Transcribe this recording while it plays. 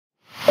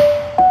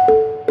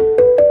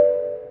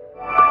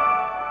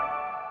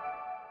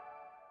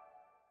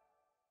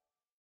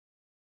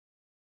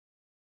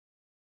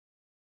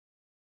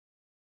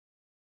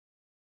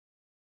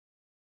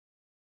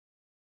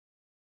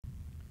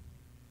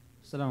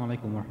Assalamu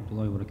alaikum wa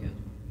rahmatullahi wa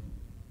barakatuh.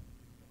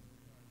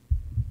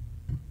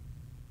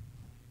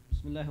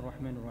 Bismillahir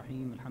Rahmanir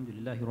Rahim.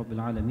 Alhamdulillahi Rabbil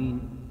Alameen.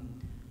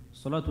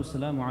 Salatu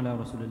wassalamu ala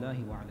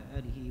Rasulillahi wa ala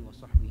alihi wa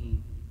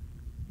sahbihi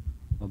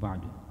wa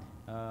ba'du.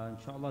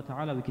 Inshallah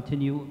ta'ala, we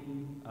continue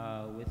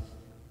with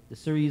the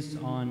series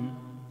on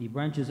the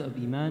branches of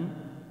Iman,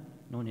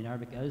 known in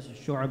Arabic as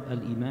Shu'ab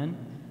al-Iman.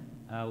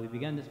 We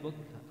began this book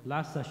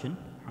last session.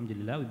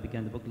 Alhamdulillah, we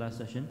began the book last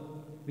session.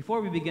 Before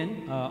we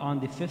begin on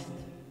the fifth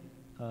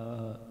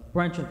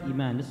branch of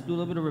Iman, let's do a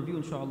little bit of review,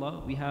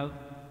 inshallah. We have,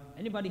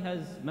 anybody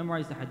has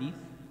memorized the hadith?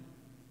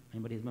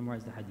 Anybody has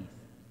memorized the hadith?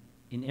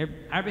 In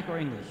Arabic or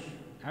English?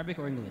 Arabic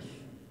or English?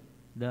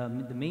 The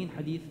main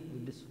hadith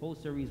this whole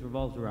series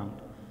revolves around,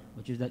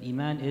 which is that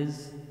Iman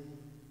is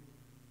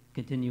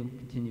continue.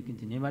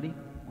 Anybody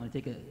want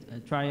to take a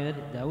try at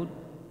it? Dawood,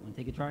 want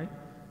to take a try?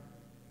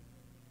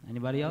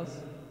 Anybody else?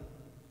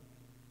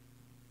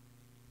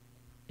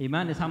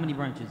 Iman is how many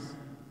branches?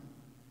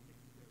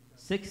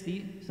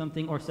 60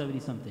 something or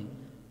 70 something.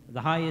 The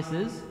highest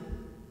is,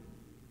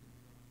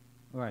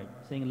 all right,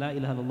 saying La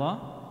ilaha illallah.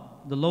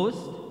 The lowest,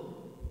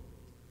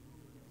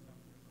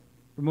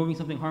 removing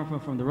something harmful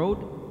from the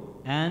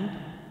road, and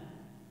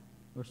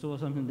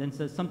Rasulullah then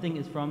says something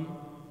is from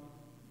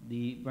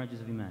the branches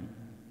of Iman.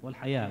 Wal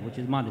haya, which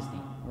is modesty,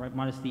 right?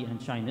 Modesty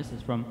and shyness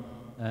is from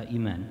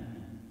Iman.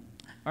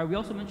 All right, we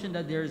also mentioned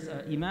that there's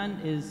Iman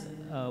is,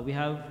 we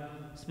have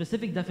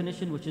specific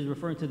definition which is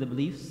referring to the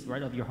beliefs,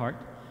 right, of your heart.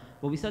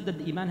 But we said that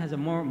the Iman has a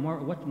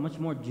much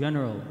more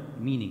general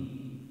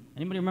meaning.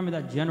 Anybody remember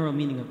that general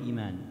meaning of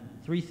Iman?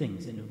 Three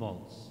things it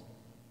involves.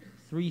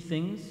 Three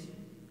things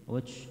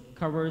which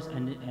covers,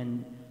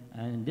 and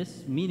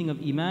this meaning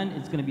of Iman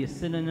is going to be a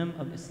synonym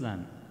of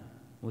Islam,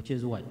 which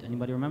is what?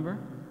 Anybody remember?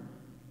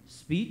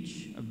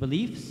 Speech,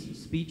 beliefs,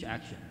 speech,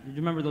 action. Did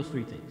you remember those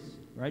three things?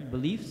 Right?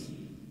 Beliefs,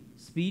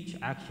 speech,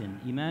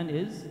 action. Iman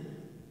is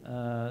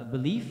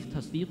belief,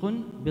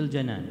 tasdiqun bil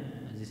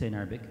janan, as they say in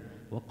Arabic.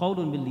 وَقَوْلٌ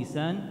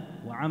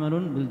بِاللِّسَانِ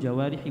وَعَمَلٌ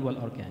بِالْجَوَارِحِ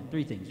وَالْأَرْكَانِ.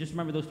 Three things. Just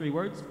remember those three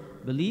words: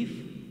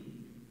 belief,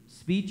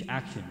 speech,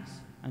 actions.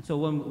 And so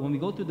when we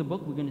go through the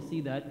book, we're going to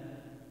see that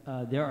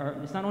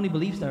it's not only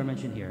beliefs that are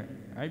mentioned here,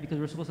 right? Because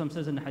Rasulullah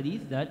says in the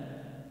hadith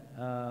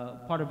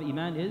that part of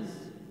Iman is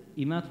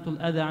imatatul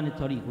adha an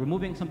tariq,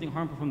 removing something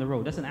harmful from the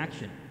road. That's an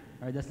action,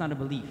 right? That's not a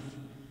belief.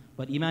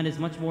 But Iman is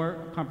much more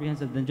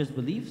comprehensive than just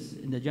beliefs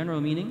in the general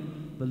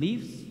meaning: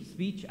 beliefs,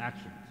 speech,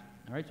 actions.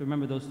 All right, so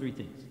remember those three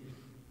things.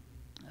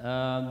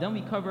 Then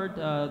we covered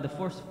the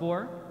first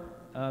four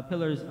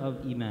pillars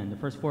of Iman. The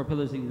first four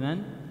pillars of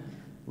Iman,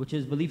 which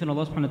is belief in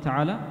Allah subhanahu wa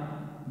ta'ala,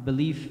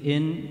 belief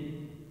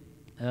in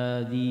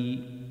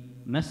the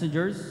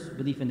messengers,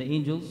 belief in the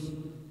angels,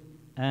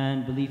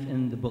 and belief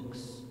in the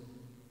books.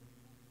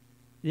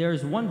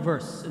 There's one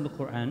verse in the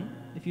Quran.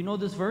 If you know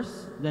this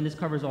verse, then this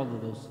covers all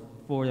of those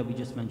four that we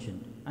just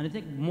mentioned. And I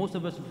think most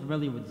of us are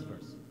familiar with this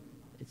verse.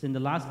 It's in the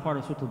last part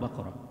of Surah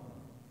Al-Baqarah.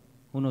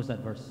 Who knows that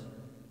verse?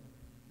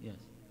 Yes.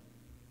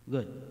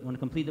 Good. You want to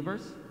complete the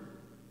verse?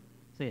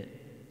 Say it.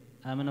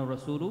 Amana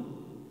Rasulu.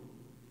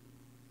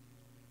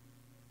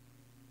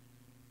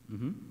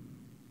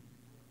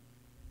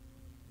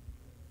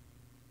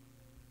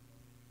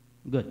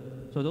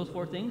 Good. So those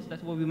four things,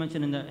 that's what we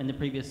mentioned in the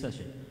previous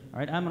session. All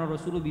right. Amana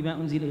Rasulu bima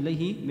unzila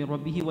ilayhi min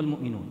rabbihi wal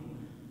mu'minun.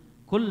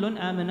 Kullun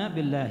amana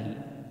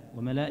billahi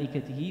wa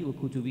malaikatihi wa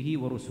kutubihi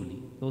wa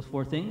rusuli. Those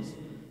four things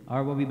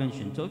are what we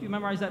mentioned. So if you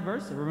memorize that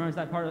verse, or memorize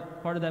that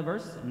part of that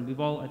verse, and we've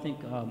all, I think,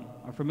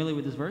 are familiar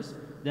with this verse,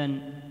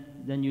 then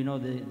you know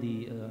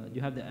you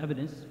have the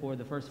evidence for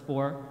the first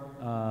four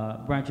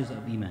branches of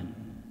Iman.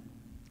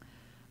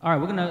 All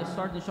right, we're going to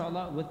start,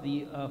 inshallah, with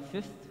the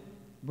fifth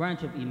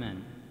branch of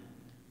Iman.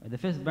 The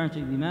fifth branch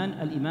of Iman,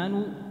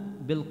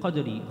 al-imanu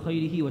bil-qadri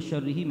khayrihi wa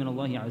sharrihi min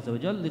Allahi azza wa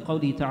jal,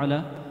 liqawlihi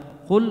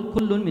ta'ala, qul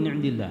kullun min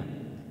indillah.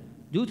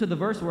 Due to the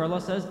verse where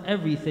Allah says,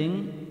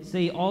 everything,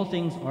 say all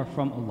things are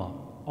from Allah.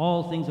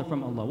 All things are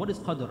from Allah. What is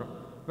qadr?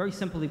 Very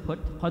simply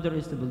put, qadr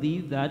is to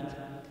believe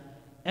that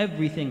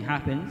everything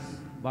happens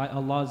by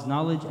Allah's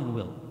knowledge and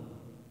will.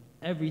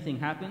 Everything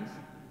happens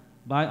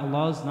by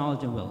Allah's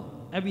knowledge and will.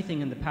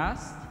 Everything in the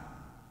past,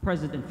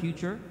 present, and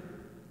future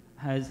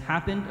has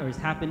happened, or is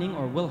happening,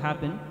 or will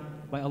happen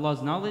by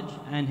Allah's knowledge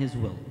and His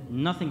will.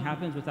 Nothing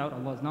happens without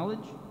Allah's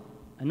knowledge,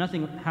 and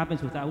nothing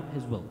happens without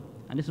His will.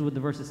 And this is what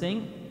the verse is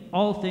saying.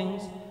 All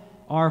things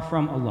are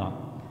from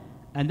Allah.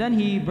 And then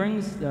he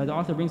brings, the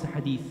author brings a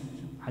hadith,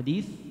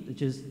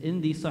 which is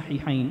in the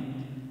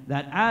Sahihain,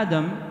 that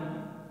Adam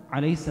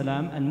alayhi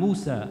salam and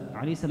Musa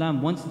alayhi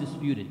salam once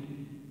disputed.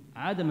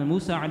 Adam and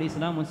Musa alayhi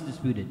salam once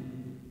disputed.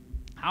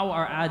 How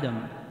are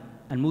Adam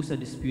and Musa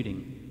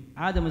disputing?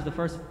 Adam is the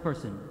first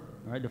person,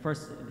 right? The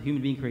first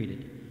human being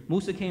created.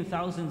 Musa came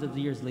thousands of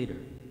years later,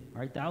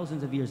 right?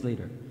 Thousands of years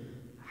later.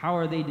 How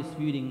are they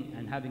disputing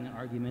and having an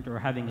argument or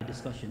having a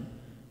discussion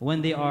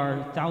when they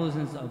are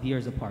thousands of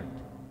years apart?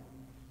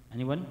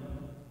 Anyone?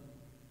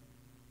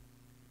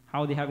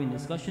 How are they having a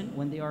discussion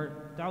when they are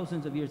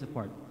thousands of years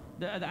apart?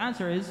 The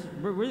answer is,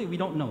 really, we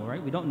don't know,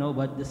 right? We don't know,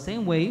 but the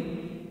same way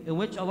in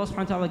which Allah subhanahu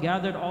wa ta'ala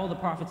gathered all the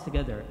prophets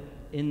together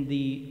in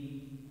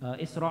the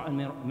Isra and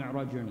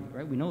Mi'raj journey,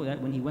 right? We know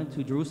that when he went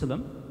to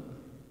Jerusalem,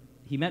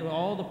 he met with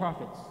all the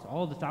prophets,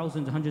 all the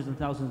thousands, hundreds and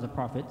thousands of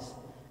prophets,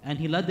 and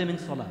he led them in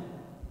salah.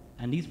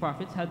 And these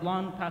prophets had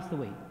long passed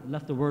away,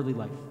 left the worldly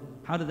life.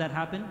 How did that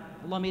happen?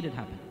 Allah made it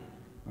happen.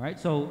 All right,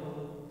 so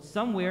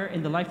somewhere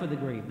in the life of the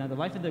grave. Now the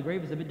life of the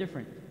grave is a bit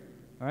different.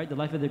 All right, the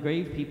life of the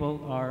grave, people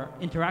are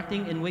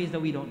interacting in ways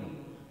that we don't know.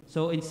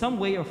 So in some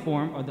way or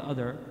form or the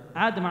other,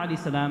 Adam alayhi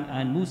salam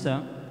and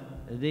Musa,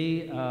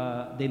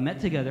 they met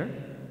together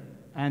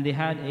and they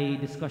had a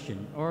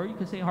discussion, or you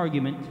could say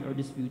argument or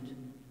dispute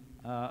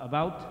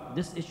about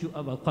this issue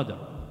of al-qadr.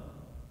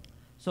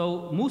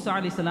 So Musa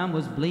alayhi salam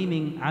was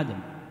blaming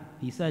Adam.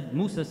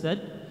 Musa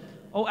said,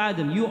 "O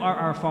Adam, you are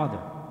our father,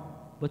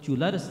 but you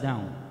let us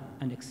down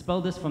and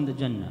expelled us from the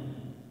Jannah."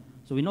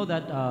 So we know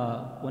that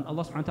when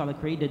Allah subhanahu wa ta'ala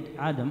created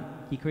Adam,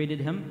 He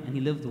created him and he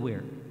lived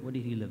where? Where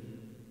did he live?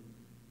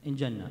 In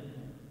Jannah.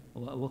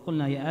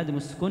 وَقُلْنَا يَا آدَمُ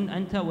اسْكُنْ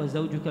أَنْتَ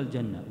وَزَوْجُكَ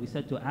الْجَنَّةِ. We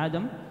said to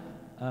Adam,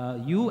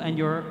 you and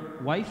your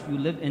wife, you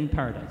live in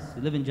paradise,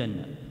 you live in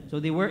Jannah. So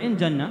they were in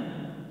Jannah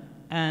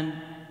and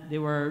they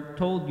were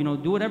told,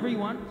 do whatever you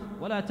want,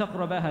 وَلَا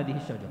تَقْرَبَا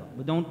هَذِهِ الشَّجَرَةِ,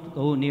 but don't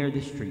go near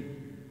this tree.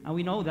 And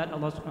we know that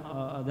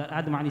that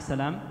Adam alayhi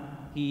salam,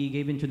 he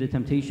gave into the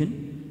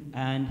temptation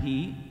and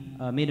he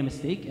made a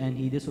mistake and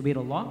he disobeyed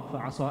Allah.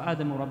 فَعَصَى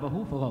آدَمُ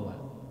رَبَّهُ فَغَوَى,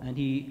 and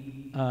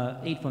he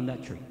ate from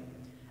that tree.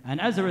 And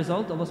as a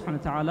result, Allah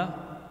subhanahu wa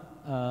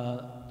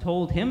ta'ala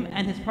told him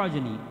and his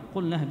progeny,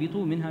 قُلْنَا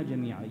هَبِطُوا مِنْهَا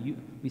جَمِيعًا.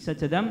 We said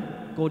to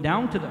them, go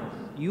down to the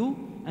earth,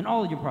 you and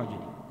all your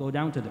progeny, go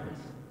down to the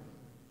earth.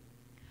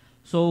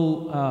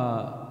 So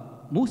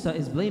Musa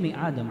is blaming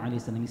Adam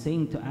alayhi salam. He's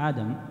saying to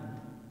Adam,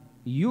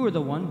 you are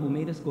the one who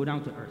made us go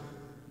down to earth.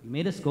 You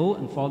made us go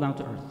and fall down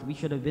to earth. We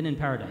should have been in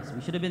paradise.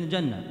 We should have been in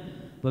Jannah.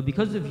 But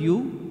because of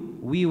you,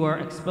 we were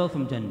expelled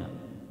from Jannah.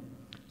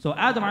 So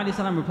Adam alayhi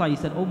salam replied, he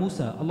said, "Oh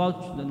Musa," Allah,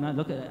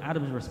 look at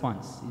Adam's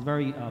response. He's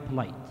very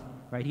polite,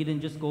 right? He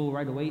didn't just go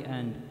right away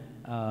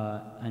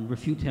and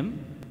refute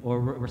him or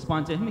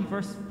respond to him. He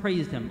first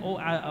praised him.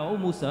 Oh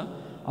Musa,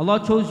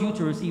 Allah chose you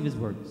to receive His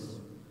words.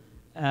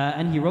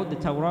 And He wrote the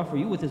Torah for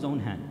you with His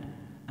own hand.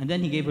 And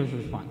then He gave his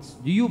response.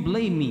 Do you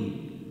blame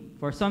me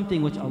for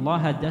something which Allah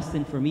had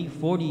destined for me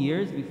 40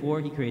 years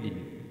before He created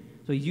me?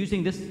 So he's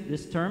using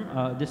this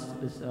term, this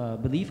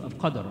belief of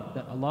qadr,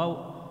 that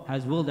Allah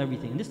has willed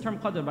everything. And this term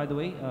qadr, by the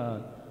way,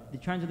 they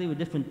translate with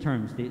different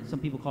terms. Some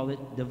people call it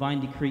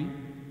divine decree.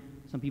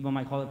 Some people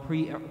might call it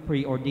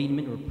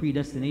preordainment or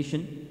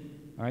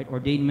predestination. All right,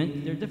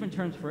 ordainment. There are different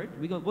terms for it.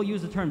 We'll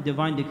use the term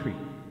divine decree,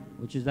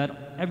 which is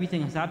that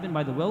everything has happened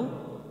by the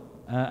will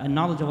and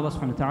knowledge of Allah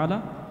subhanahu wa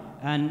ta'ala.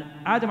 And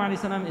Adam alayhi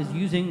salam is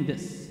using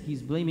this.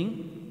 He's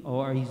blaming,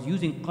 or he's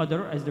using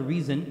qadr as the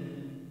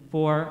reason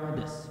for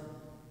this.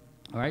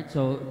 All right,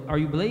 so are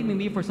you blaming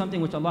me for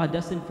something which Allah had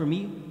destined for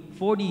me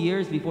 40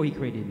 years before He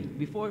created me?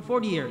 Before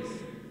 40 years.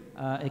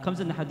 It comes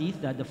in the hadith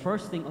that the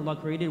first thing Allah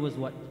created was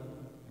what?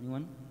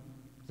 Anyone?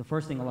 The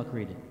first thing Allah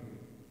created.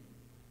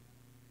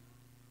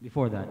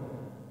 Before that.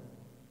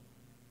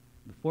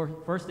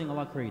 First thing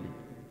Allah created.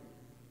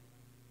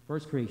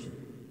 First creation.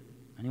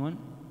 Anyone?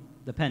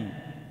 The pen.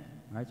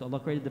 All right, so Allah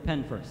created the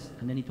pen first.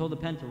 And then He told the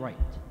pen to write.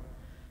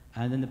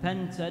 And then the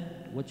pen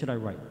said, what should I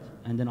write?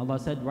 And then Allah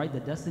said, write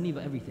the destiny of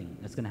everything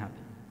that's going to happen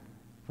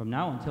from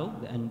now until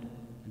the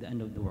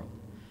end of the world.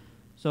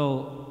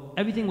 So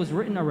everything was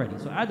written already.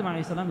 So Adam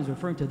alayhi salam is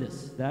referring to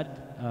this,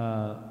 that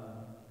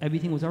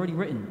everything was already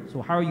written.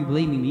 So how are you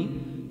blaming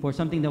me for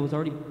something that was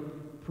already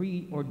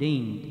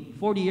preordained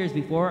 40 years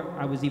before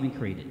I was even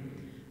created?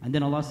 And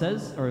then Allah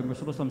says, or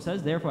Rasulullah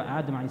says, therefore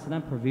Adam alayhi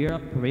salam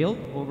prevailed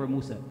over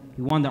Musa.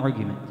 He won the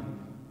argument.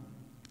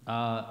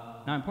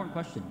 Now, important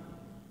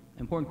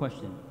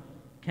question.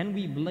 Can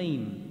we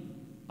blame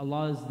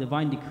Allah's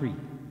divine decree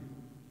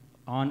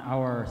on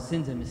our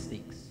sins and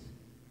mistakes?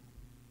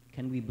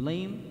 Can we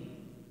blame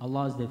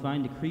Allah's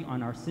divine decree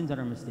on our sins and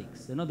our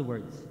mistakes? In other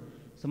words,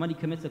 somebody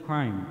commits a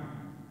crime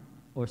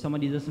or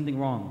somebody does something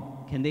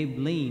wrong, can they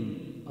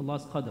blame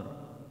Allah's qadr?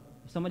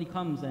 If somebody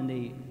comes and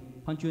they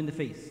punch you in the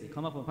face, they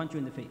come up and punch you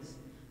in the face,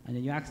 and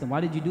then you ask them,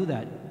 why did you do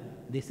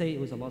that? They say it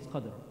was Allah's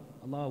qadr.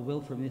 Allah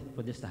willed for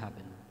this to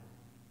happen.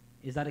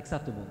 Is that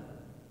acceptable?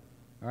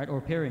 All right,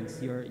 or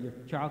parents, your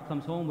child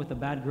comes home with a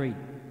bad grade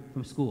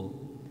from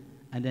school,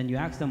 and then you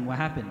ask them, what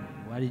happened?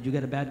 Why did you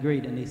get a bad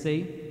grade? And they say,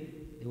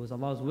 it was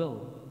Allah's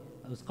will.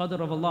 It was qadr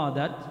of Allah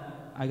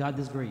that I got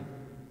this grade.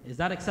 Is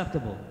that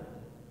acceptable?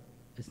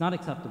 It's not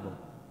acceptable.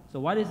 So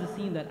why does it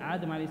seem that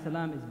Adam alayhi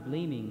salam is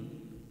blaming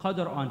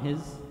qadr on his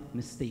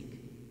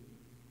mistake?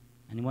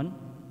 Anyone?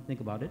 Think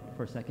about it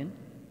for a second,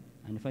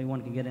 and if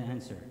anyone can get an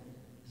answer.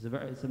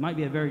 It might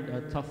be a very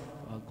tough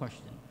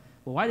question.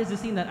 But why does it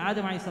seem that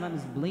Adam alayhi salam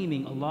is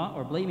blaming Allah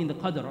or blaming the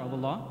qadr of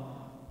Allah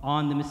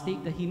on the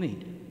mistake that he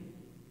made?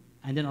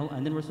 And then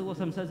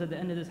Rasulullah says at the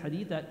end of this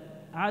hadith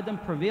that Adam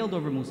prevailed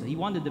over Musa. He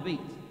won the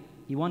debate.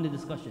 He won the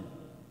discussion.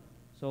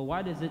 So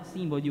why does it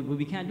seem, but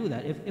we can't do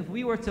that? If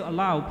we were to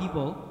allow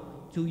people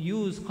to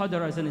use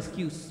qadr as an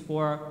excuse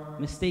for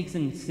mistakes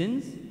and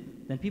sins,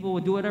 then people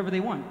would do whatever they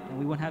want, and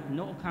we would have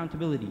no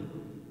accountability.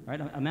 Right?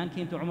 A man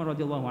came to Umar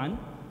radiallahu anh,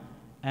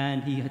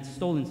 and he had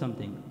stolen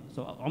something.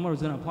 So Umar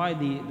was going to apply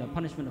the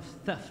punishment of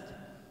theft.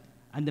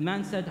 And the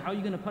man said, how are you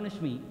going to punish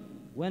me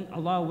when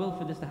Allah willed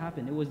for this to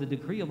happen? It was the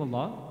decree of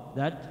Allah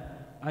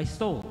that I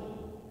stole.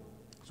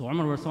 So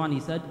Umar responded,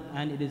 he said,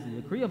 and it is the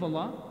decree of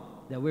Allah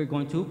that we're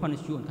going to punish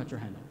you and cut your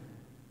hand off.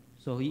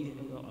 So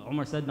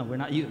Umar said, no, we're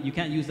not, you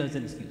can't use that as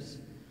an excuse.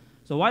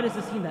 So why does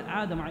it seem that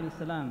Adam alayhi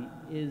salam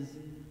is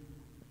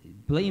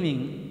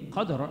blaming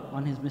qadr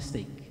on his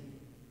mistake?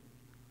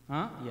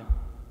 Huh? Yeah.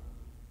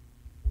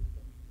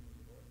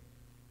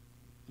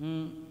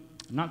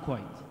 Not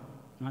quite.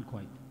 Not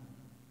quite.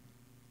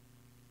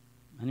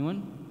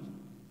 Anyone?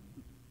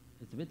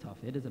 It's a bit tough.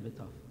 It is a bit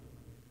tough.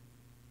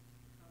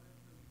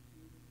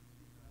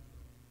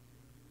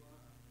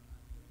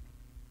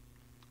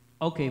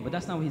 Okay, but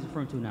that's not what he's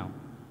referring to now.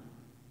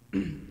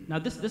 Now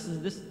this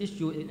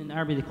issue in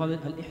Arabic, they call it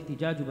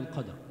al-ihtijaj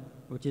bil-qadr,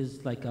 which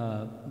is like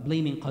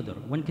blaming qadr.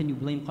 When can you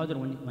blame qadr,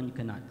 when you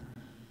cannot?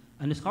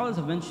 And the scholars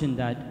have mentioned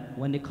that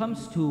when it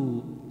comes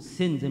to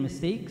sins and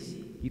mistakes,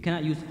 you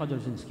cannot use qadr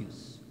as an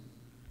excuse.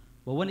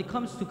 But when it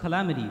comes to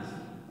calamities,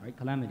 right,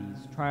 calamities,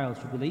 trials,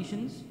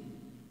 tribulations,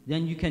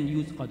 then you can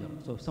use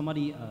qadr. So if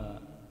somebody,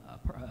 a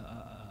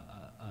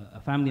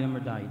family member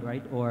died,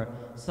 right, or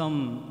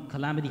some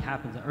calamity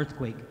happens, an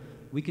earthquake,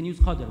 we can use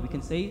qadr. We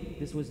can say,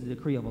 this was the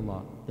decree of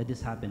Allah, that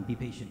this happened, be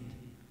patient.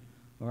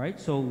 All right,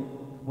 so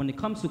when it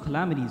comes to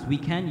calamities, we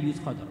can use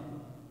qadr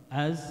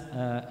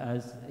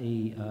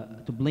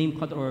to blame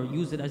qadr or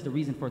use it as the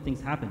reason for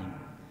things happening.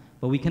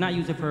 But we cannot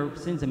use it for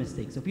sins and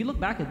mistakes. So if you look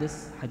back at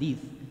this hadith,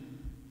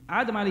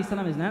 Adam alayhi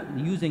salam is not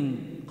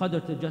using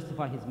qadr to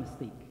justify his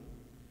mistake.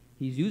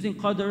 He's using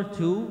qadr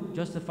to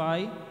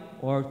justify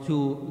or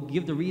to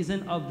give the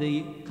reason of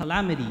the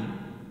calamity,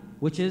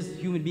 which is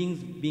human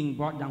beings being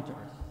brought down to earth.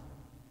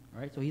 All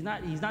right? So he's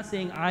not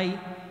saying I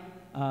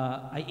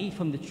ate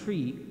from the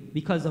tree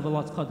because of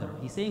Allah's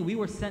qadr. He's saying we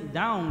were sent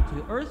down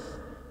to earth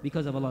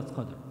because of Allah's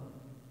qadr.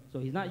 So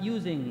he's not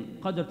using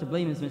qadr to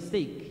blame his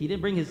mistake. He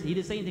didn't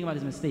say anything about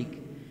his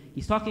mistake.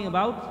 He's talking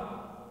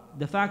about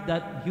the fact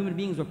that human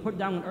beings were put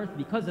down on earth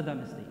because of that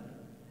mistake.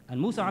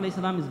 And Musa alayhi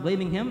salam is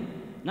blaming him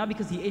not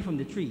because he ate from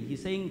the tree.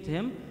 He's saying to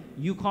him,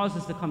 you caused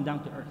us to come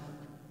down to earth.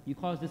 You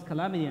caused this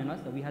calamity on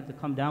us that we had to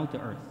come down to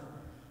earth.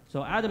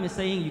 So Adam is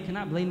saying, you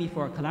cannot blame me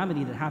for a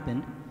calamity that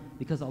happened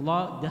because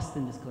Allah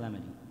destined this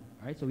calamity.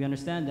 All right? So we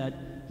understand that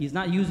he's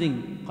not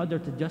using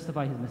qadr to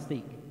justify his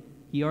mistake.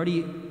 He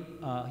already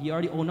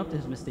owned up to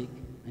his mistake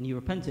and he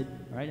repented,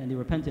 right? And they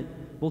repented,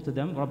 both of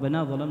them.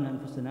 رَبَّنَا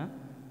ظَلَمْنَا أَنفُسَنَا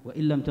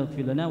وَإِن لَمْ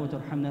تَغْفِرْ لَنَا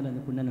وَتَرْحَمْنَا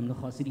لَنَكُونَنَّ مِنَ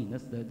الْخَاسِرِينَ.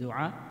 That's the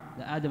dua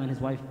that Adam and his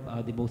wife,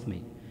 they both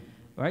made.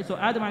 All right? So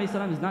Adam alayhi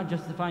salam is not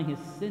justifying his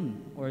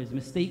sin or his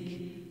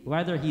mistake.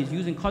 Rather, he is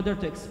using qadr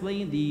to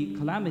explain the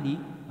calamity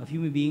of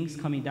human beings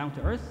coming down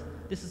to earth.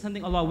 This is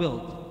something Allah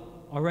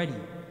willed already.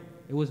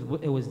 It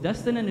was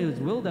destined and it was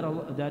willed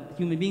that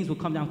human beings will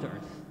come down to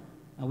earth.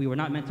 And we were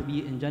not meant to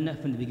be in Jannah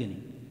from the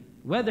beginning.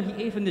 Whether he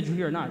ate from the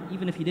tree or not,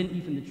 even if he didn't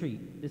eat from the tree,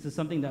 this is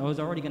something that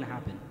was already going to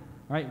happen.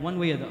 Right? One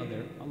way or the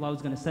other, Allah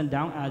was going to send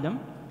down Adam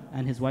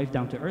and his wife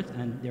down to earth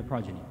and their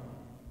progeny.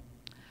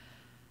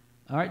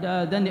 All right,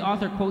 then the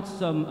author quotes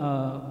some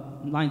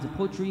lines of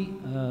poetry.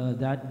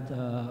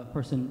 That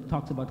person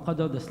talks about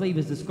qadr. The slave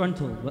is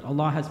disgruntled, but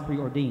Allah has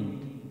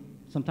preordained.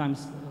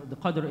 Sometimes the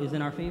qadr is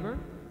in our favor,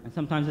 and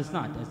sometimes it's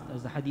not,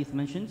 as the hadith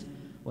mentions.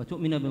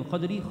 وَتُؤْمِنَ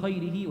بِالْقَدْرِ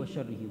خَيْرِهِ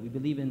وَشَرِّهِ. We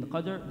believe in the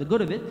qadr, the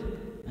good of it,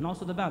 and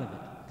also the bad of it.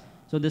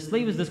 So the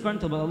slave is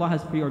disgruntled, but Allah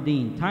has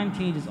preordained. Time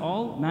changes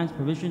all, man's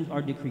provisions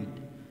are decreed.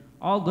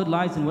 All good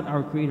lies in what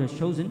our Creator has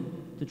chosen.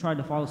 To try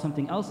to follow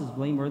something else is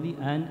blameworthy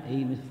and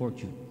a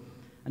misfortune.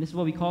 And this is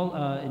what we call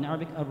in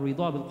Arabic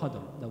ar-ridha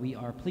bil-qadr, that we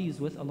are pleased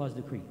with Allah's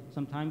decree.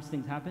 Sometimes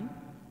things happen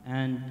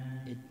and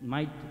it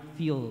might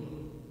feel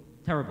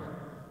terrible,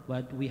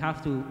 but we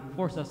have to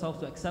force ourselves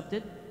to accept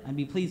it and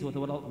be pleased with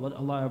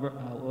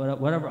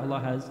whatever Allah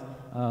has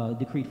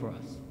decreed for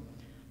us.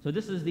 So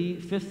this is the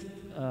fifth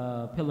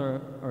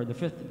pillar, or the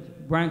fifth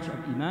branch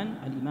of Iman,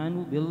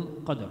 al-imanu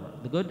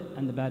bil-qadr. The good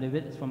and the bad of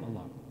it is from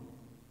Allah.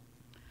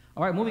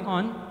 All right, moving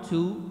on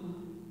to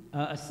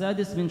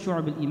السادس من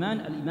شعب الإيمان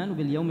الإيمان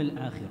باليوم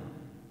الآخر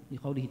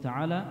لقوله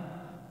تعالى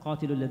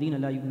قاتلوا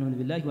الذين لا يؤمنون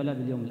بالله ولا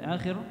باليوم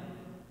الآخر.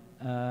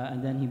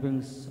 And then he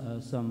brings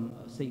some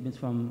statements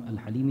from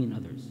Al-Halimi and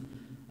others.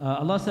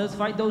 Allah says,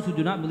 fight those who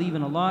do not believe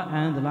in Allah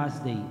and the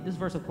last day. This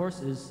verse, of course,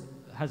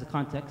 has a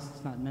context.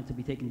 It's not meant to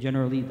be taken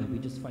generally, that we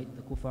just fight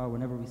the kuffar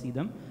whenever we see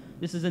them.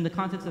 This is in the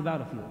context of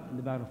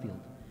the battlefield.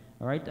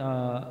 All right,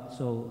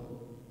 so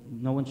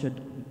no one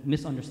should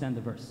misunderstand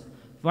the verse.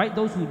 Fight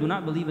those who do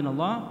not believe in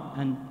Allah,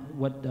 and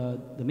what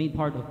the main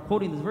part of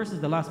quoting this verse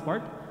is the last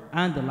part,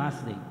 and the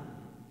last day.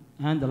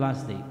 And the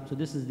last day. So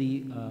this is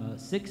the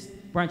sixth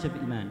branch of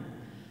Iman.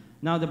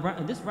 Now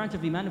this branch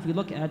of Iman, if we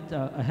look at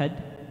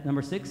ahead,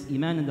 number 6,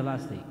 Iman in the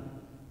last day.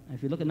 And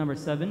if you look at number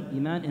 7,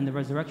 Iman in the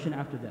resurrection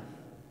after death.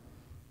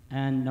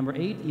 And number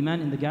 8,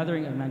 Iman in the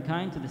gathering of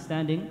mankind to the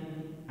standing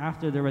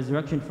after the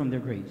resurrection from their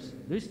graves.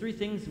 These 3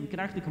 things, we can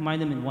actually combine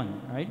them in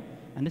one, right?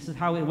 And this is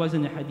how it was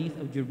in the hadith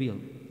of Jibreel.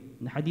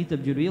 In the hadith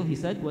of Jibreel, he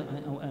said,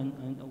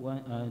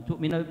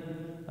 تُؤْمِنَ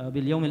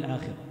بِالْيَوْمِ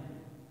الْآخِرِ.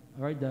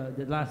 All right,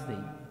 the last day.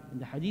 In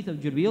the hadith of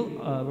Jibreel,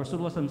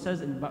 Rasulullah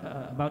says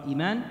about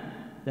Iman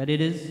that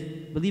it is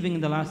believing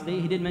in the last day.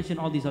 He did mention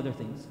all these other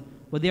things,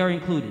 but they are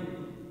included.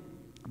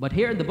 But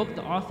here in the book,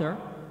 the author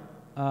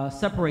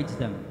separates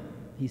them.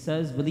 He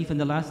says belief in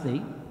the last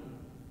day,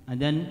 and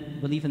then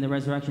belief in the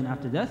resurrection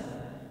after death,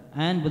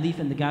 and belief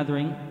in the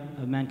gathering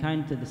of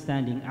mankind to the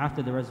standing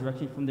after the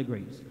resurrection from the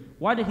graves.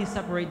 Why did he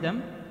separate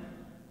them?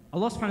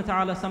 Allah subhanahu wa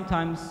ta'ala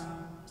sometimes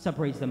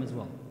separates them as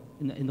well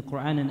in the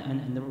Quran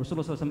and the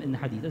Rasulullah in the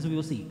hadith, as we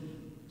will see.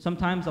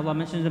 Sometimes Allah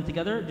mentions them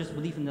together, just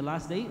belief in the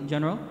last day in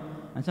general,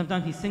 and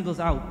sometimes He singles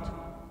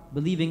out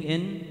believing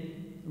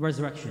in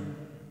resurrection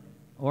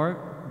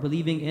or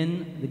believing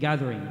in the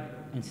gathering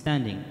and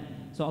standing.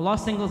 So Allah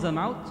singles them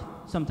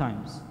out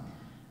sometimes.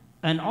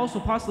 And also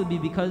possibly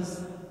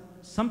because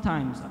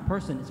sometimes a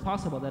person, it's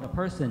possible that a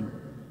person,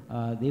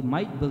 they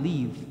might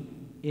believe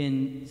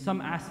in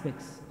some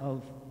aspects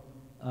of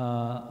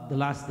the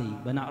last day,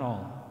 but not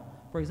all.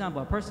 For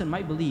example, a person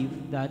might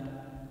believe that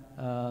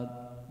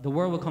the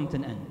world will come to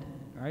an end,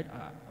 right?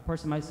 A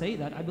person might say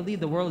that I believe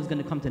the world is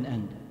going to come to an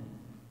end,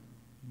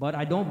 but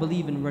I don't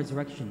believe in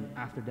resurrection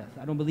after death.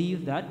 I don't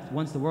believe that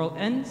once the world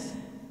ends,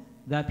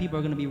 that people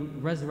are going to be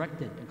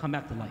resurrected and come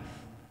back to life.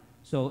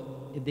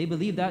 So if they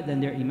believe that,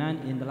 then their Iman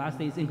in the last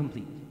day is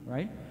incomplete,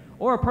 right?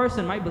 Or a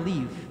person might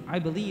believe, I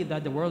believe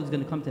that the world is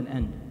going to come to an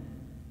end,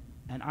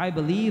 and I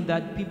believe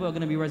that people are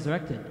going to be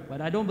resurrected, but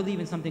I don't believe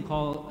in something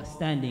called a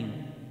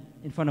standing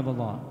in front of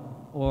Allah,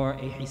 or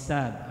a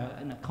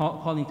hisab, a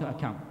calling to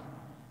account.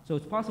 So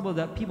it's possible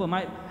that people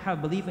might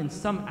have belief in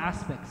some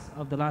aspects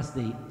of the last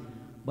day,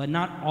 but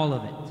not all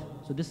of it.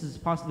 So this is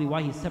possibly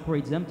why he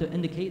separates them, to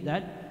indicate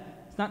that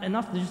it's not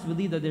enough to just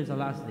believe that there's a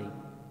last day.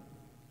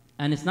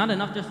 And it's not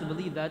enough just to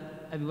believe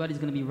that everybody's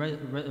going to be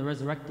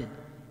resurrected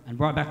and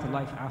brought back to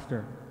life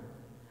after.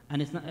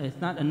 And it's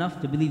not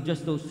enough to believe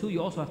just those 2.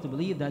 You also have to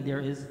believe that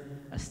there is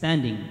a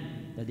standing,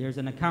 that there's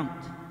an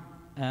account,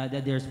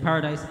 that there's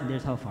paradise and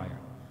there's hellfire.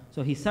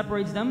 So he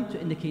separates them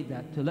to indicate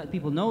that, to let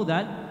people know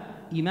that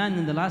Iman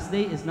in the last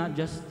day is not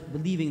just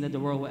believing that the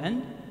world will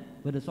end,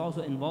 but it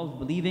also involves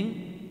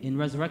believing in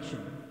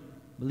resurrection,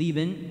 believe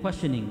in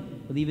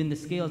questioning, believe in the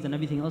scales and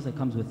everything else that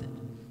comes with it.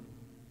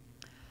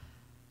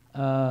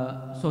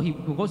 So he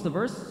quotes the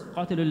verse,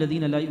 قَاتِلُوا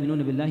الَّذِينَ لَا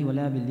يُؤْمِنُونَ بِاللَّهِ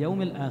وَلَا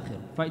بِالْيَوْمِ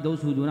الْآخِرِ. Fight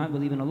those who do not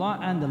believe in Allah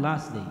and the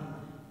last day.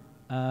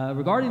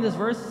 Regarding this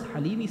verse,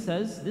 Halimi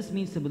says, this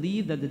means to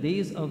believe that the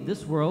days of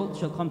this world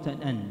shall come to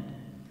an end,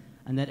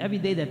 and that every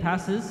day that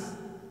passes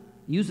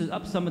uses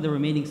up some of the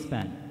remaining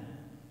span.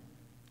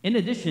 In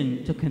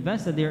addition, to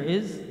confess that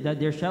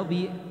there shall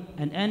be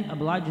an end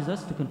obliges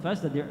us to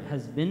confess that there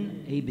has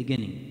been a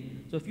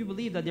beginning. So if you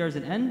believe that there is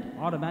an end,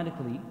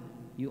 automatically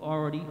you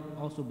already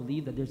also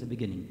believe that there's a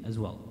beginning as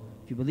well.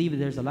 If you believe that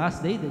there's a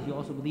last day, that you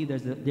also believe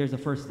there's a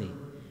first day.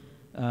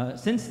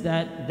 Since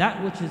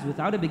that which is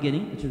without a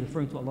beginning, which is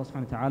referring to Allah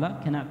subhanahu wa ta'ala,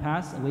 cannot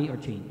pass away or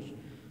change.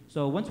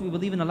 So once we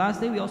believe in the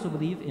last day, we also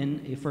believe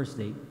in a first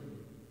day.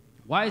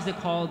 Why is it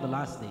called the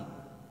last day?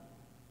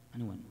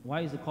 Anyone?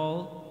 Why is it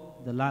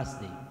called the last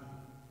day?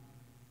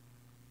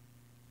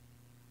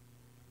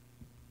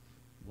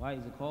 Why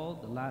is it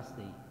called the last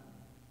day?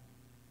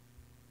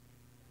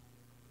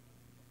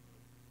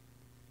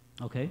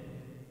 Okay.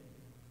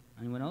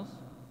 Anyone else?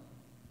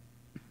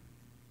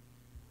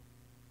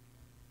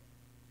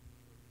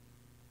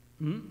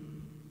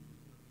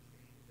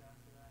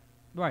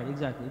 Right,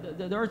 exactly.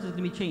 The earth is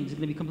going to be changed. It's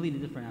going to be completely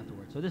different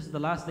afterwards. So this is the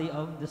last day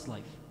of this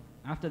life.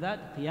 After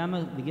that,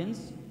 Qiyamah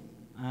begins,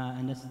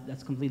 and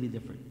that's completely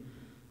different.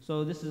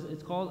 So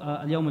it's called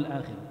Al-Yawm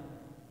Al-Akhir.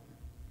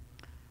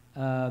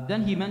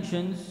 Then he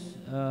mentions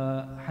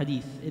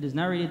hadith. It is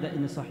narrated that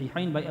in the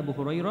Sahihain by Abu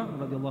Hurairah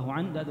radiallahu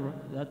anh, that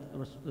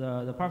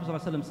the Prophet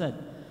ﷺ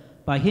said,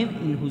 by him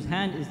in whose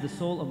hand is the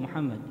soul of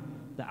Muhammad,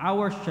 the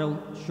hour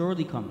shall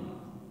surely come.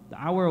 The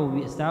hour will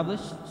be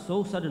established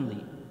so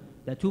suddenly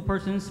that 2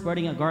 persons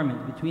spreading a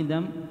garment between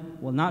them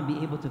will not be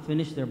able to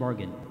finish their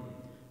bargain,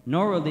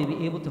 nor will they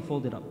be able to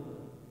fold it up.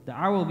 The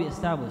hour will be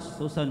established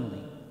so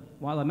suddenly,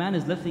 while a man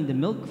is lifting the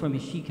milk from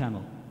his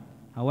she-camel.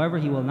 However,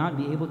 he will not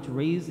be able to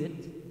raise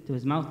it to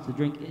his mouth to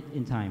drink it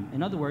in time.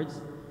 In other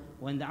words,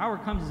 when the hour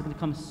comes, it's going to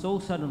come so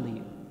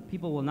suddenly,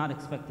 people will not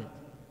expect it.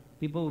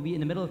 People will be in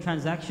the middle of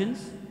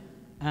transactions,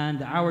 and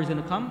the hour is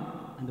going to come,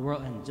 and the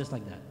world ends just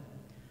like that.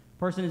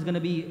 Person is going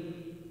to be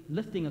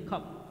lifting a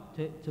cup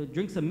to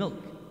drink some milk.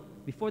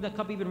 Before that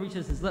cup even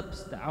reaches his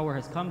lips, the hour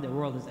has come, the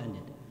world has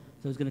ended.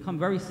 So it's going to come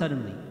very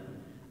suddenly.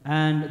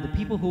 And the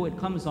people who it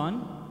comes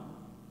on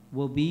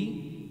will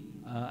be,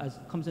 as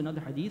comes in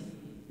another hadith,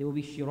 they will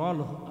be shirar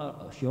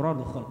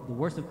al-khalq, the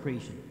worst of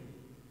creation.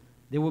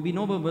 There will be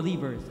no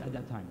believers at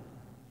that time.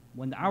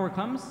 When the hour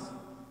comes,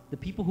 the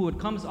people who it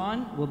comes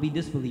on will be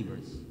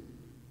disbelievers.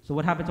 So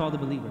what happened to all the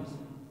believers?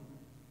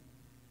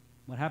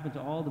 What happened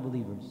to all the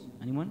believers?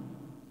 Anyone?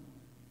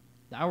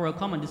 The hour will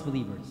come on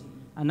disbelievers.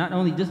 And not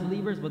only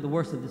disbelievers, but the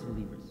worst of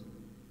disbelievers.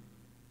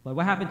 But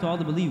what happened to all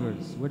the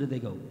believers? Where did they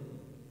go?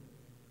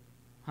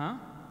 Huh?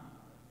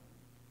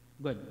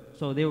 Good.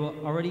 So they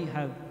will already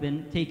have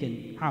been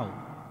taken. How?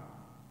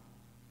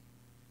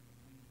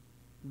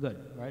 Good,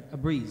 right? A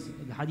breeze.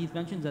 The hadith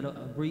mentions that a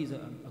breeze,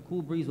 a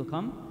cool breeze will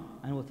come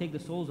and will take the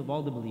souls of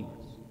all the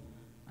believers.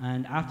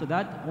 And after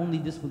that, only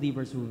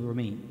disbelievers will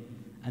remain.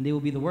 And they will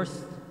be the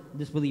worst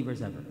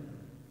disbelievers ever.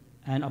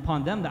 And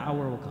upon them, the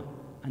hour will come.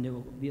 And they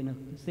will be in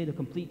a state of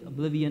complete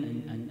oblivion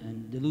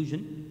and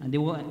delusion. And they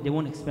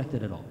won't expect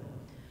it at all.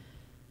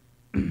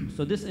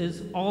 So this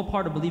is all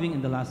part of believing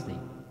in the last day.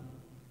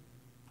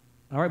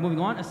 All right, moving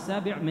on.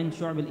 السابع من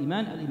شعب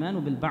الإيمان الإيمان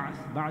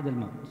بالبعث بعد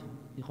الموت.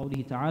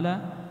 لقوله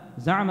تعالى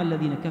زعم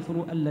الذين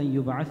كفروا أن لن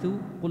يبعثوا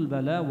قل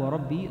بلى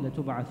وربي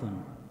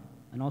لتبعثن.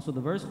 And also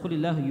the verse قل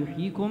الله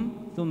يحييكم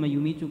ثم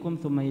يميتكم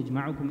ثم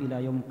يجمعكم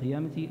إلى يوم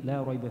القيامة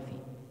لا ريب فيه.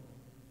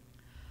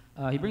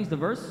 He brings the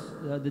verse,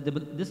 the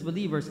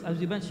disbelievers, as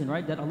we mentioned,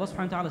 right, that Allah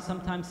subhanahu wa ta'ala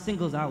sometimes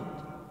singles out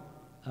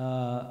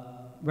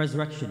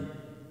resurrection.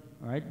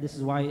 Right? This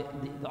is why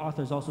the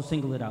authors also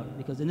single it out.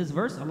 Because in this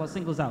verse, Allah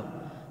singles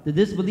out the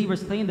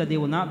disbelievers claim that they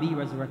will not be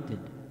resurrected.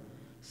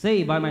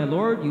 Say, by my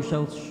Lord, you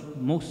shall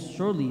most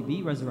surely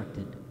be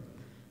resurrected.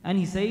 And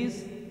he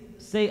says,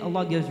 say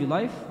Allah gives you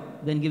life,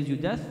 then gives you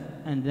death,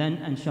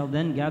 and shall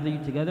then gather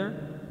you together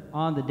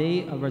on the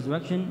day of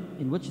resurrection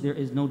in which there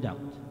is no doubt.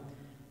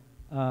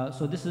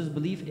 So this is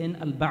belief in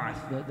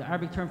al-ba'ath. The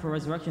Arabic term for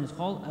resurrection is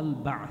called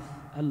al-ba'ath.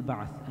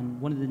 Al-ba'ath. And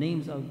one of the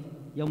names of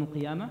Yawm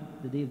al-Qiyamah,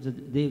 the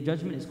day of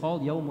judgment, is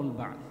called Yawm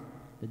al-Ba'ath,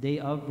 the day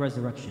of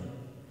resurrection.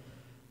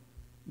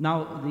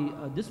 Now,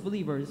 the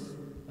disbelievers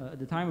at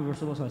the time of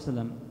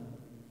Rasulullah,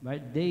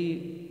 right,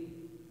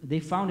 they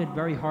found it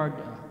very hard,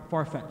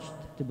 far-fetched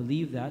to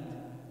believe that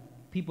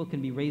people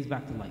can be raised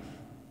back to life.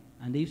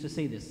 And they used to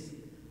say this,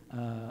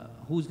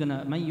 who's going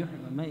to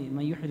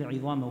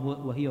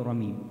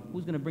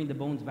bring the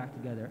bones back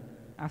together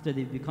after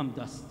they've become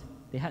dust?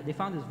 They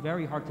found this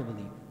very hard to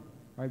believe,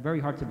 right? Very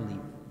hard to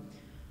believe.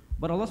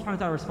 But Allah subhanahu wa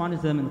ta'ala responded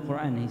to them in the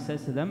Quran. He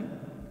says to them,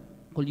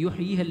 قُلْ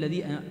يُحْيِيهَا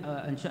الَّذِي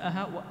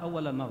أَنْشَأَهَا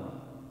أَوَّلَ مَرَّةٍ.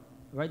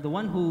 Right? The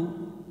one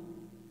who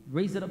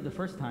raised it up the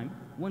first time,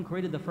 one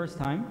created the first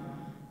time,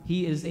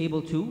 he is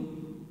able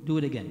to do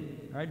it again.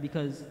 Right?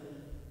 Because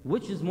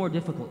which is more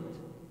difficult?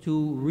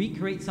 To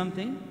recreate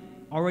something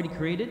already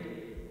created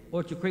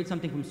or to create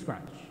something from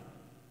scratch?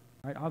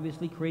 Right?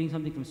 Obviously, creating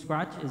something from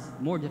scratch is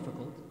more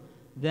difficult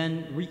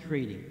than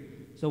recreating.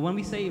 So when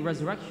we say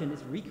resurrection,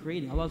 it's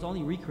recreating. Allah is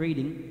only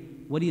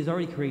recreating what He has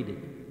already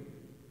created.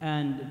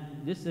 And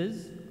this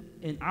is,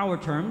 in our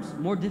terms,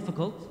 more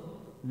difficult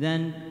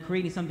than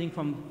creating something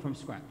from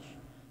scratch.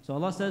 So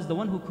Allah says, the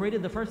one who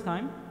created the first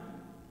time,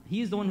 He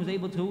is the one who's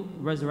able to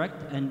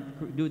resurrect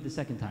and do it the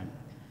second time.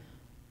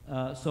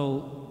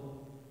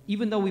 So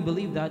even though we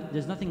believe that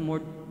there's nothing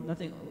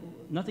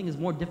is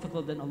more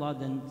difficult than Allah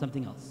than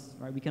something else,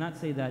 right? We cannot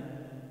say that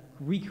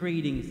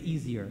recreating is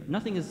easier.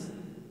 Nothing is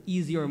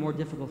easier or more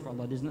difficult for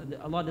Allah.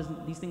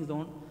 These things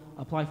don't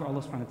apply for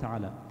Allah subhanahu wa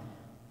ta'ala.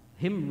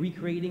 Him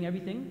recreating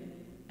everything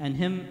and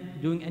Him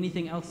doing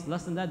anything else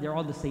less than that, they're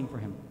all the same for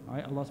Him. All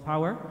right? Allah's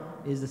power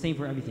is the same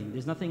for everything.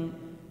 There's nothing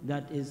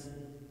that is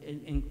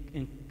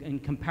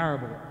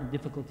incomparable in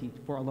difficulty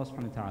for Allah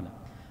subhanahu wa ta'ala.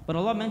 But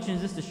Allah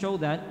mentions this to show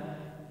that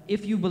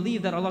if you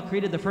believe that Allah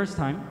created the first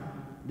time,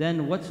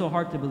 then what's so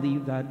hard to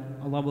believe that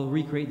Allah will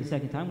recreate the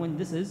second time when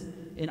this is,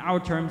 in our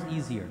terms,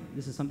 easier.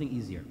 This is something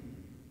easier.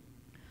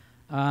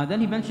 Then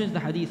he mentions the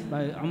hadith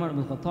by Umar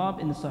ibn Khattab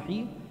in the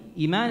Sahih.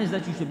 Iman is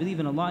that you should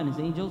believe in Allah and His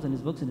angels and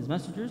His books and His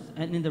messengers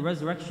and in the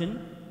resurrection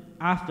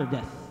after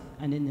death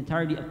and in the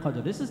entirety of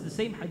Qadr. This is the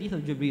same hadith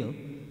of Jibreel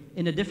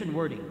in a different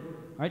wording,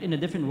 right? In a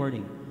different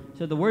wording.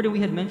 So the wording we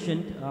had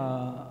mentioned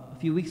a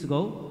few weeks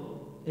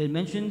ago, it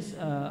mentions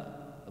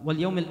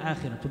وَالْيَوْمِ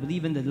الْآخِرَةِ, to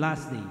believe in the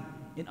last day.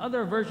 In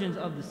other versions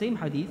of the same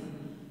hadith,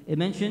 it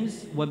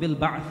mentions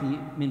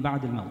وَبِالْبَعْثِ مِنْ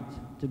بَعْدِ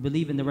الْمَوْتِ, to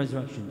believe in the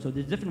resurrection. So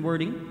there's different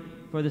wording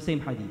for the same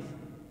hadith.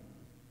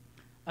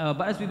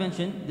 But as we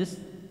mentioned,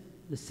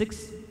 the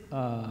sixth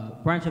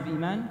branch of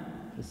Iman,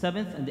 the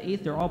seventh and the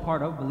eighth, they're all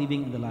part of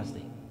believing in the last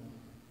day.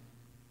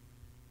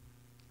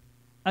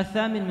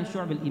 الثامن من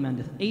شعب الإيمان,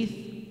 the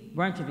eighth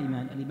branch of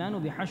Iman, الإيمان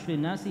بحشر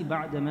الناس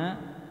بعدما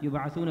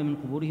يبعثون من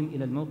قبورهم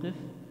إلى الموقف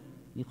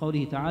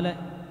لقوله تعالى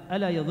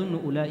ألا يظن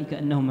أولئك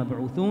أنهم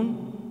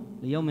مبعوثون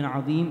ليوم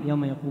عظيم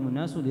يوم يقوم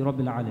الناس لرب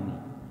العالمين.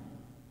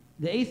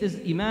 The eighth is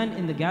Iman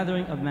in the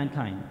gathering of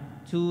mankind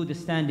to the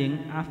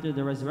standing after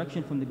the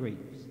resurrection from the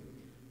graves.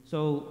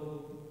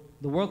 So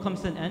the world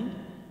comes to an end.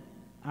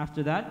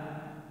 After that,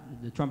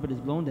 the trumpet is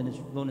blown, then it's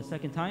blown a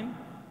second time.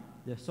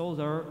 The souls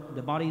are,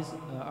 the bodies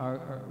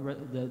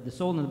the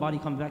soul and the body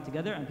come back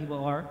together and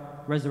people are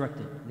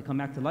resurrected. They come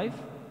back to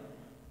life.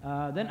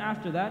 Then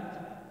after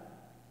that,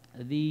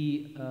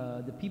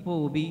 the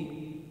people will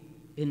be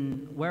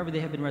in wherever they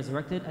have been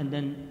resurrected, and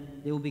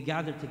then they will be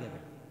gathered together.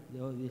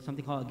 There will be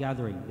something called a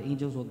gathering. The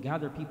angels will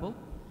gather people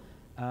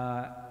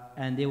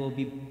and they will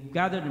be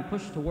gathered and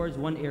pushed towards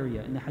one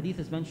area. And the hadith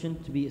is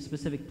mentioned to be a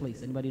specific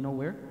place. Anybody know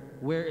where?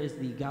 Where is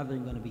the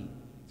gathering going to be?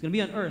 It's going to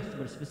be on earth,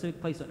 but a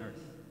specific place on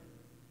earth.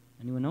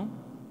 Anyone know?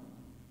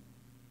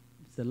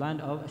 It's the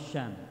land of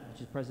Sham,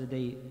 which is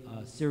present-day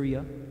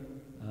Syria,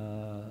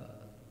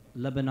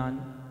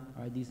 Lebanon,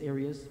 these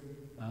areas,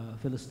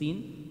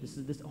 Philistine.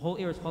 This whole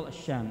area is called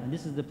Sham, and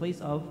this is the place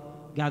of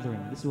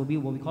gathering. This will be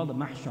what we call the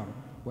mahshar,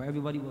 where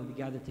everybody will be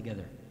gathered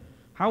together.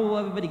 How will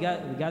everybody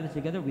gather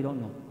together? We don't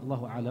know.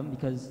 Allahu a'lam,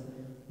 because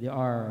there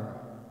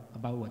are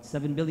about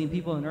 7 billion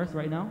people on earth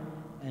right now,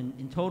 and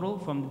in total,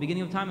 from the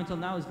beginning of time until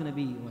now, is going to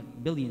be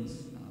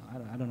billions.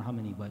 I don't know how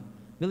many, but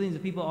billions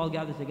of people all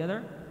gathered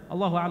together.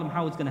 Allahu a'lam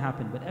how it's going to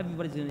happen, but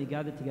everybody's going to be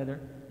gathered together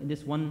in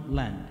this one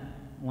land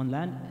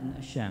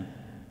in Sham.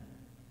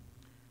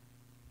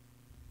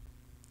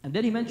 And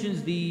then he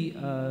mentions the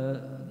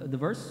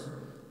verse,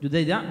 do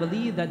they not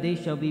believe that they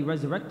shall be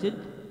resurrected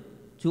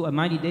to a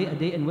mighty day, a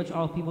day in which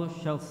all people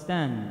shall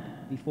stand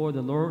before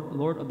the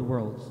Lord of the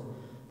worlds.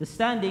 The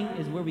standing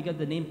is where we get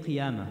the name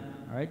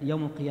Qiyamah, all right?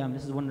 Yawm al-Qiyamah,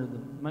 this is one of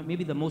the,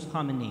 maybe the most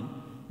common name.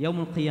 Yawm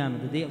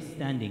al-Qiyamah, the day of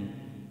standing,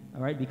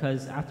 all right?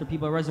 Because after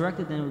people are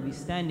resurrected, then it will be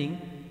standing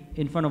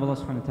in front of Allah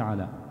subhanahu wa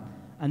ta'ala.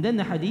 And then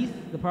the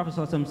hadith, the Prophet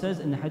ﷺ says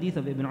in the hadith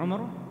of Ibn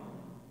Umar,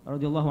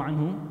 radiallahu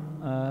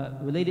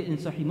anhu, related in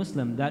Sahih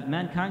Muslim, that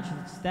mankind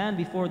should stand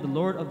before the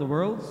Lord of the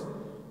worlds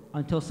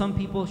until some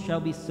people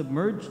shall be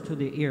submerged to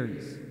their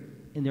ears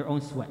in their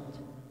own sweat.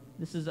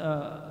 This is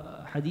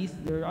a hadith.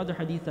 There are other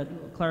hadiths that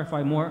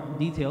clarify more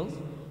details,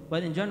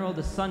 but in general,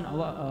 the sun,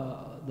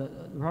 the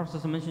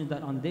Prophet mentions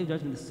that on the Day of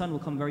Judgment, the sun will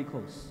come very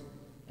close,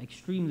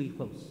 extremely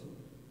close,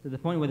 to the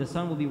point where the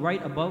sun will be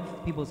right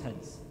above people's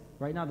heads.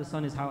 Right now, the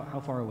sun is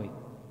how far away?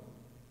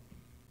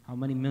 How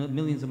many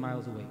millions of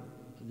miles away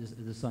is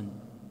the sun?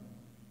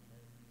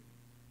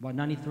 About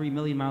 93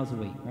 million miles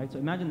away, right? So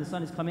imagine the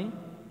sun is coming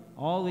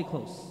all the way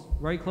close,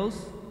 very close.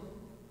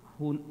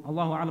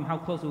 Allahu a'lam how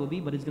close it will be,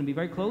 but it's going to be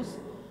very close.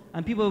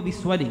 And people will be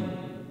sweating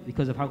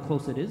because of how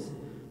close it is.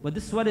 But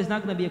this sweat is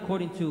not going to be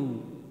according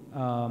to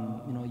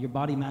your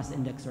body mass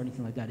index or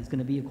anything like that. It's going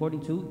to be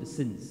according to the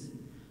sins.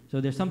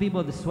 So there's some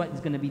people the sweat is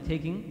going to be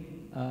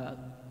taking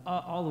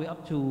all the way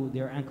up to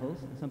their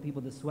ankles. And some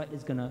people the sweat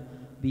is going to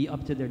be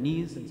up to their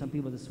knees. And some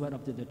people the sweat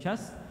up to their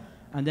chest.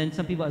 And then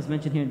some people, as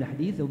mentioned here in the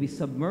hadith, they'll be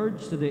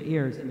submerged to their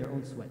ears in their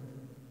own sweat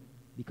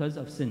because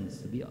of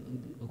sins,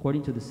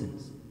 according to the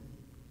sins.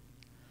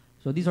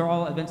 So these are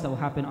all events that will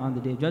happen on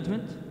the Day of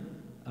Judgment.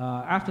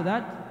 After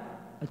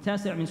that,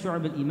 التاسع من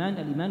شعب الإيمان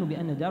الإيمان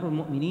بأن دار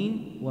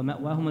المؤمنين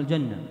ومأواهم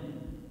الجنة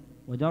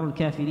ودار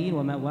الكافرين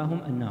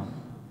ومأواهم النار.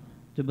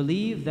 To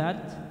believe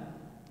that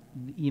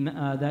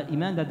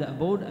that the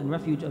abode and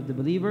refuge of the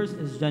believers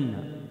is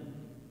Jannah,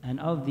 and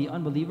of the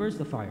unbelievers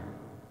the fire.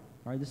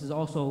 All right, this is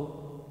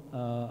also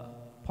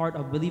part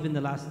of belief in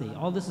the last day.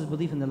 All this is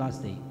belief in the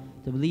last day.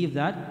 To believe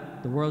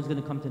that the world's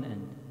going to come to an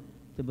end.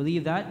 To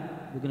believe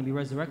that we're going to be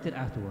resurrected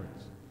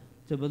afterwards.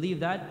 To believe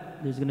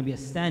that there's going to be a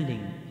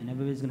standing, and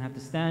everybody's going to have to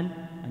stand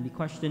and be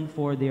questioned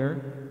for their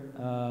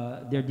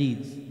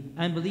deeds.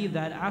 And believe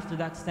that after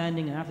that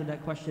standing and after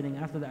that questioning,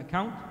 after that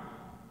account,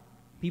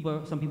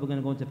 some people are going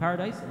to go into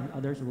paradise and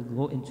others will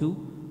go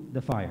into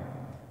the fire.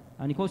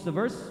 And he quotes the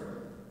verse,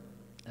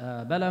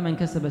 بَلَا مَنْ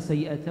كَسَبَ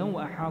سَيِّئَةً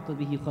وَأَحَاطَ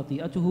بِهِ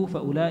خَطِيئَتُهُ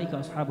فَأُولَٰئِكَ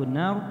أَصْحَابُ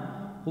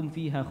النَّارِ هُمْ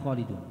فِيهَا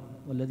خَالِدُونَ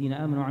وَالَّذِينَ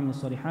آمَنُوا وَعَمِلُوا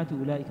الصَّالِحَاتِ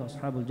أُولَٰئِكَ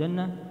أَصْحَابُ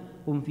الْجَنَّةِ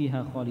هُمْ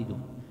فِيهَا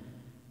خَالِدُونَ.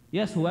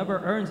 Yes, whoever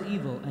earns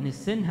evil and his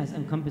sin has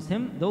encompassed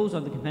him, those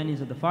are the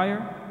companions of the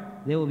fire.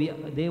 They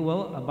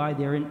will abide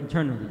therein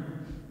eternally.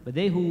 But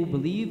they who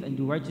believe and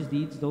do righteous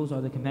deeds, those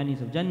are the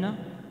companions of Jannah.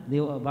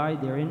 They will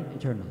abide therein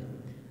eternally.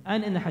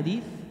 And in the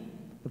hadith,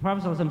 the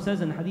Prophet ﷺ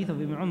says in the hadith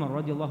of Ibn Umar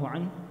radiallahu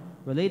anhu,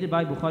 related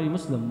by Bukhari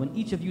Muslim, when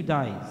each of you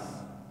dies,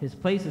 his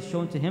place is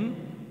shown to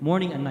him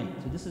morning and night.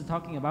 So this is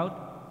talking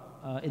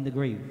about in the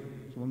grave.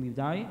 So when we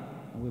die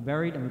and we're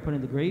buried and we're put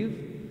in the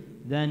grave,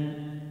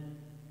 then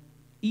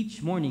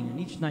each morning and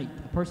each night,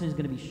 a person is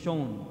going to be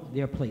shown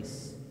their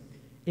place.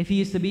 If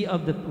he is to be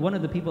one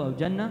of the people of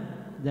Jannah,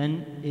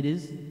 then it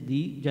is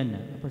the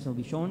Jannah. A person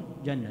will be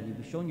shown Jannah. You'll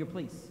be shown your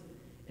place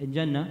in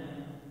Jannah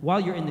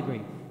while you're in the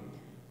grave.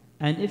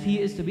 And if he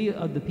is to be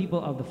of the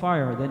people of the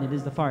fire, then it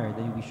is the fire.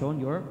 Then you'll be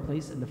shown your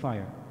place in the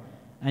fire.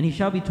 And he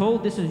shall be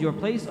told, this is your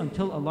place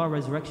until Allah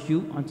resurrects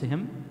you unto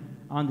him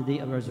on the day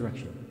of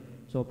resurrection.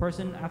 So a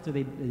person, after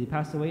they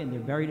pass away and they're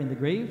buried in the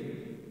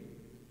grave,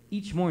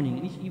 each morning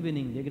and each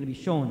evening, they're going to be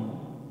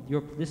shown,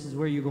 this is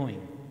where you're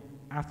going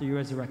after you're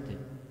resurrected.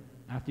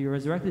 After you're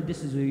resurrected,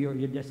 this is your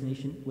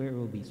destination, where it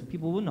will be. So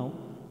people will know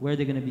where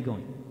they're going to be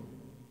going.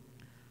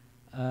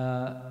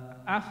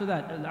 After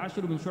that,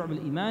 العشر من شعب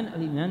الإيمان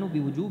الإيمان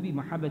بوجوب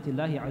محبة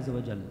الله عز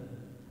وجل.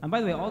 And by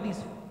the way, all these,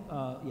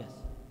 yes.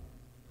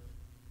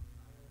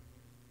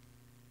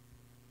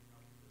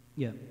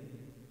 Yeah.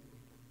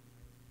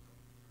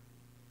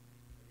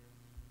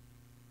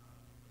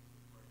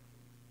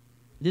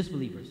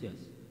 Disbelievers, yes.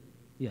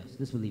 Yes,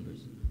 disbelievers.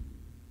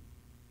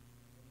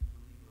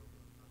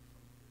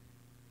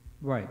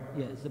 Right,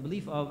 yeah, it's the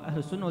belief of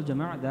Ahlul Sunnah wal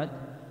Jama'ah that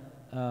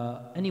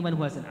anyone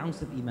who has an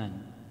ounce of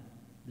Iman,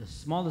 the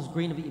smallest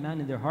grain of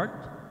Iman in their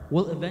heart,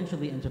 will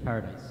eventually enter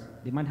paradise.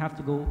 They might have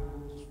to go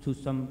to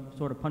some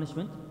sort of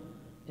punishment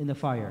in the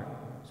fire.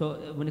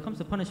 So when it comes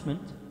to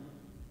punishment,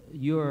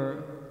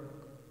 your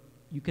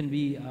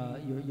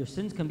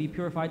sins can be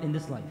purified in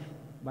this life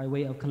by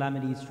way of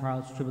calamities,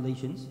 trials,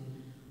 tribulations.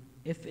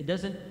 If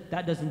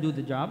that doesn't do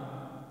the job,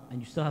 and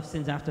you still have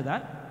sins after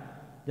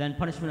that, then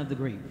punishment of the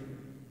grave.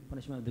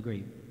 Punishment of the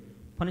grave.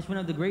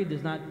 Punishment of the grave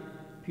does not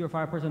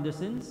purify a person of their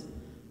sins,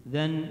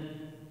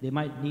 then they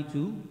might need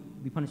to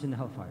be punished in the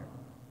hellfire.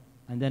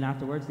 And then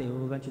afterwards, they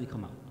will eventually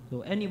come out.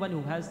 So anyone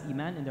who has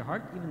Iman in their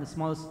heart, even the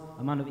smallest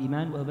amount of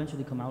Iman, will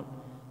eventually come out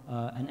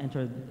and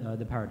enter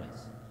the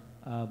paradise.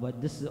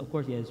 But this is, of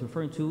course, is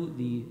referring to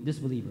the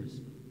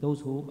disbelievers,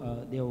 those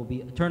who they will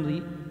be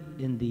eternally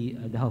in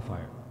the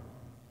hellfire.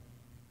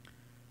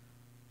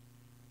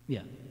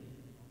 Yeah.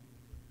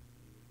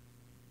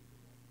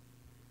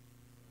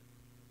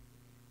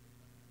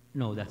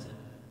 No, that's it.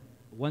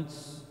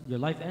 Once your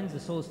life ends, the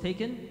soul is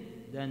taken,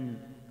 then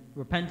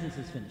repentance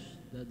is finished.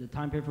 The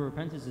time period for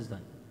repentance is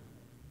done.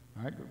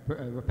 All right?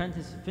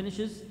 Repentance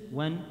finishes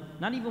when,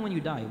 not even when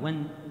you die,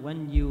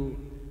 when you,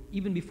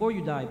 even before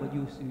you die, but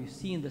you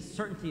see in the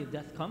certainty of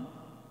death come,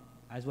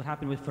 as what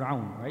happened with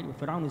Fir'aun, right? When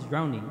Fir'aun was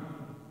drowning,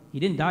 he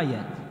didn't die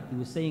yet. He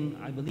was saying,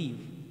 I believe,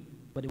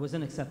 but it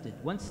wasn't accepted.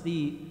 Once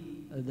the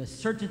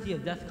certainty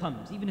of death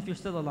comes, even if you're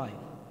still alive,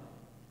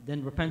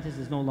 then repentance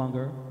is no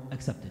longer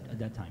accepted at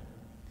that time.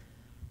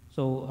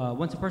 So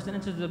once a person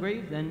enters the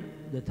grave, then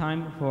the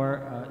time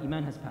for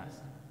Iman has passed.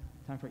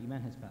 Time for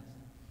Iman has passed.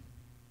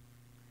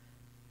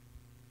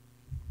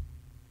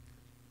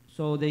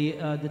 So the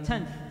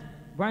 10th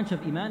branch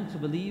of Iman to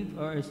believe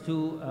is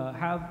to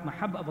have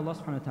mahabba of Allah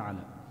subhanahu wa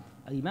ta'ala.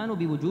 الإيمان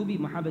بوجوب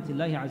محبة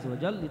الله عز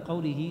وجل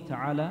لقوله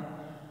تعالى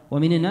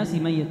ومن الناس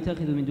من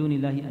يتخذ من دون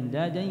الله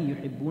أندادا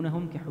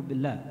يحبونهم كحب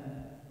الله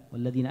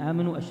والذين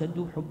آمنوا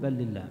أشد حبا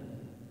لله.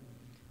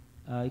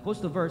 He quotes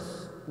the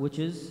verse which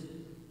is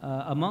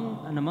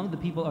among the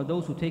people are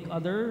those who take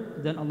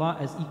other than Allah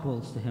as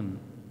equals to Him.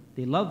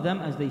 They love them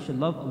as they should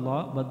love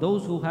Allah, but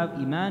those who have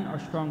Iman are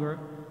stronger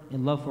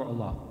in love for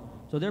Allah.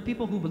 So there are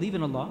people who believe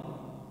in Allah,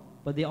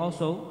 but they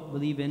also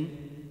believe in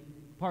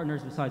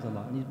partners besides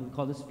Allah. And we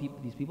call these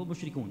people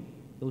mushrikun,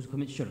 those who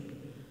commit shirk.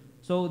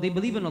 So they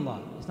believe in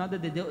Allah. It's not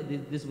that they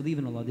disbelieve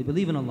in Allah. They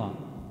believe in Allah,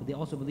 but they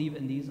also believe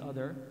in these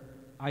other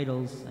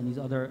idols and these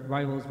other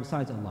rivals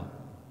besides Allah.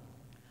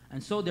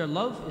 And so their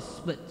love is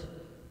split.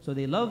 So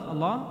they love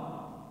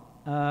Allah,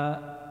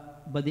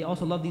 but they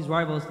also love these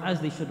rivals as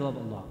they should love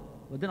Allah.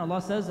 But then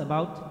Allah says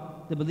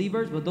about the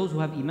believers, but those who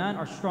have Iman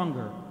are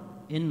stronger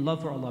in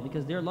love for Allah,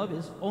 because their love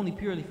is only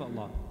purely for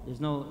Allah. There's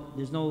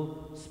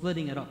no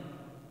splitting it up.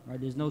 Right?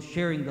 There's no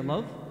sharing the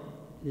love.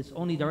 It's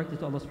only directed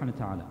to Allah subhanahu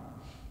wa ta'ala.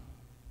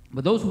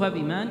 But those who have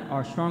Iman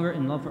are stronger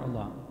in love for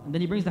Allah. And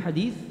then he brings the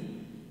hadith.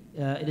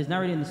 It is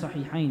narrated in the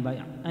Sahihain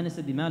by Anas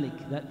ibn Malik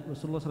that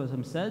Rasulullah sallallahu alaihi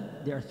wasallam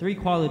said, there are 3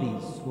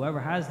 qualities. Whoever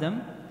has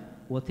them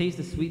will taste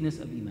the sweetness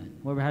of Iman.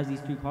 Whoever has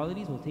these 3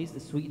 qualities will taste the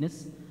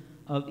sweetness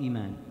of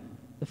Iman.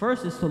 The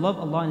first is to love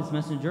Allah and His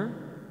Messenger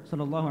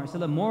sallallahu alaihi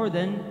wasallam more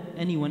than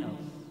anyone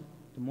else.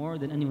 More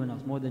than anyone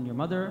else. More than your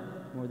mother,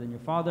 more than your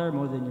father,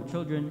 more than your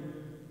children,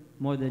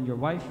 more than your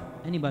wife,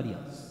 anybody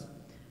else.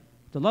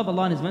 To love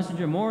Allah and His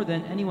Messenger more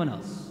than anyone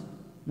else.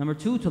 Number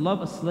 2, to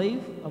love a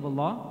slave of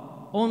Allah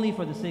only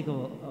for the sake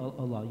of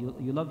Allah.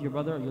 You love your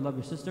brother or you love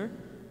your sister,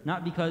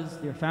 not because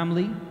they're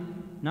family,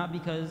 not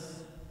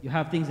because you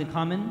have things in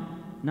common,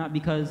 not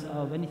because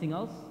of anything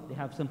else. They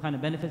have some kind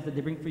of benefits that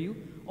they bring for you,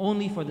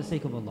 only for the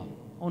sake of Allah.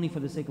 Only for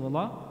the sake of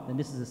Allah, then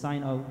this is a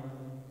sign of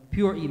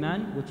pure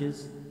Iman, which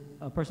is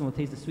a person will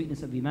taste the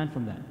sweetness of Iman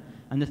from that.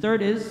 And the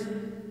third is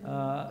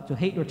to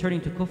hate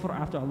returning to kufr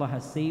after Allah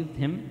has saved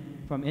him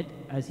from it,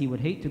 as he would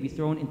hate to be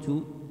thrown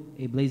into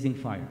a blazing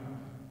fire.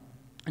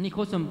 And he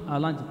quotes some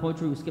lines of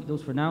poetry. We'll skip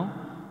those for now.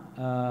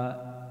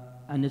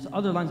 And there's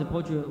other lines of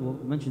poetry, we'll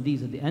mention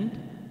these at the end,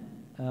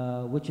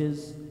 which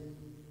is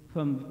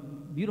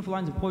from beautiful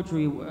lines of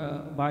poetry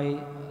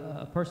by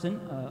a person,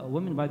 a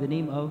woman by the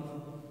name of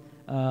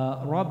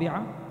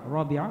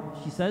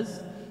Rabi'a. She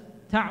says,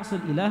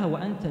 تعصي الإله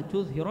وأنت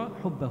تظهر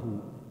حبه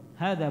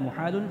هذا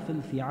محال في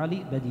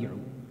الفعال بديع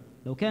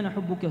لو كان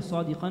حبك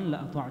صادقا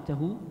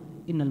لأطعته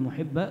إن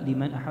المحب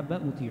لمن أحب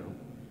مطيع.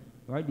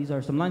 Right? These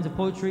are some lines of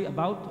poetry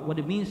about what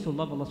it means to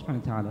love Allah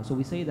subhanahu wa ta'ala. So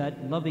we say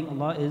that loving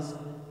Allah is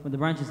from the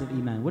branches of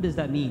Iman. What does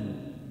that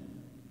mean?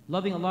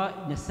 Loving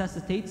Allah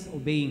necessitates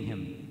obeying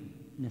Him.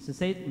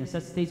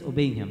 Necessitates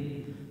obeying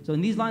Him. So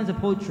in these lines of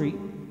poetry,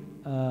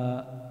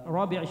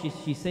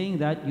 Rabi'a, she's saying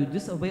that you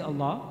disobey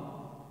Allah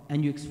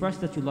and you express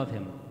that you love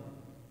Him.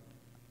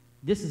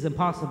 This is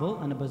impossible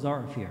and a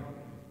bizarre affair.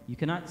 You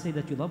cannot say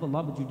that you love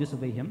Allah but you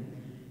disobey Him.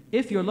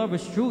 If your love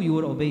is true, you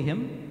would obey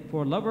Him,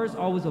 for lovers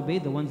always obey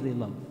the ones they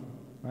love.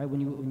 Right?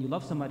 When you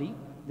love somebody,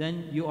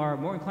 then you are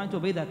more inclined to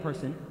obey that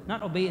person.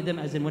 Not obey them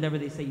as in whatever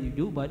they say you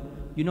do, but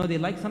you know they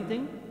like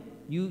something,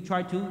 you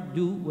try to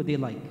do what they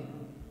like.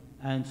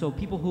 And so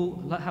people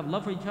who have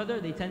love for each other,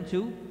 they tend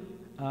to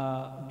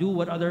do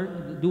what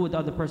the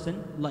other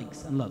person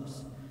likes and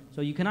loves.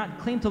 So you cannot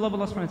claim to love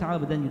Allah subhanahu wa ta'ala,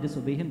 but then you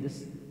disobey Him.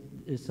 This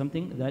is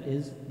something that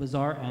is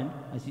bizarre and,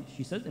 as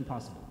she says,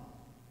 impossible.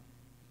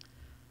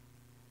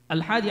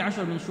 Al-Hadi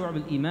Ashar min Shu'ab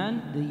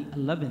al-Iman, the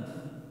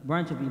 11th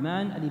branch of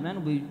Iman,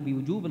 Al-Iman bi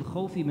wujub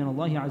al-khawfi min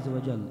Allah Azza wa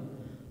Jal.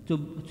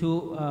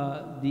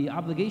 The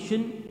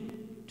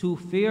obligation to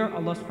fear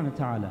Allah subhanahu wa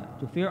ta'ala,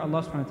 to fear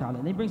Allah subhanahu wa ta'ala.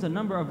 And he brings a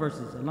number of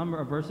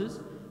verses,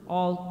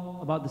 all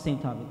about the same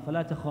topic.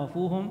 فَلَا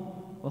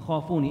تَخَافُوهُمْ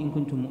وَخَافُونِ إِن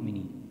كُنتُم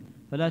مُؤْمِنِينَ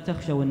فَلَا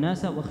تَخْشَوُا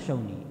النَّاسَ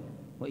وَاخْشَوْنِي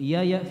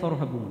وَإِيَّايَ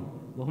فَارْهَبُونِ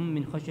وَهُمْ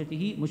مِنْ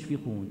خَشْيَتِهِ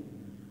مُشْفِقُونَ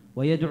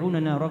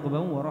وَيَدْعُونَنَا رَغْبًا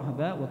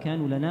وَرَهْبًا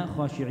وَكَانُوا لَنَا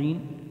خَاشِعِينَ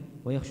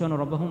وَيَخْشَوْنَ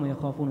رَبَّهُمْ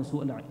وَيَخَافُونَ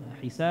سُوءَ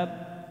الْحِسَابِ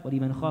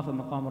وَلِمَنْ خَافَ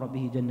مَقَامَ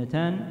رَبِّهِ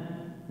جَنَّتَانِ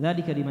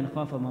ذَلِكَ لِمَنْ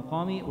خَافَ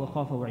مَقَامِي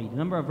وَخَافَ وَعِيدِ. A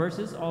number of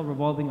verses all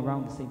revolving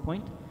around the same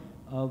point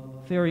of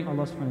fearing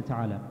Allah subhanahu wa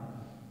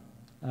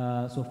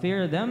ta'ala. So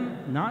fear them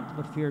not,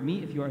 but fear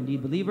me if you are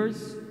indeed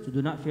believers. So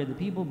do not fear the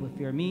people, but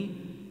fear me.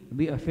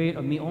 Be afraid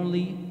of me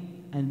only.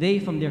 And they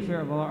from their fear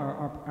of Allah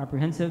are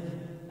apprehensive.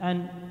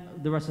 And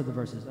the rest of the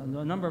verses. And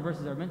a number of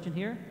verses are mentioned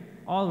here,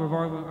 all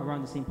revolving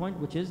around the same point,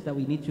 which is that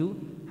we need to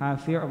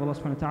have fear of Allah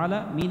subhanahu wa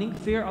ta'ala, meaning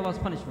fear Allah's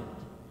punishment.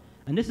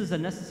 And this is a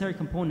necessary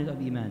component of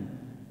Iman,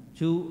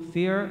 to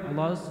fear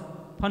Allah's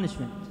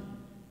punishment.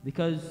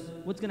 Because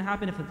what's going to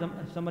happen if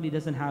somebody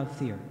doesn't have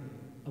fear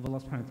of Allah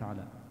subhanahu wa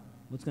ta'ala?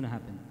 What's going to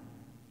happen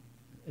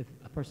if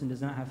a person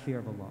does not have fear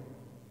of Allah?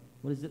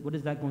 What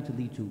is that going to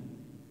lead to?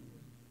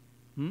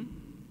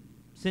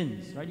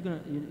 Sins, right? You're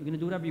going to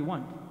do whatever you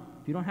want.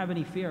 If you don't have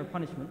any fear of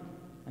punishment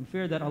and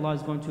fear that Allah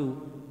is going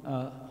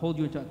to hold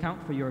you into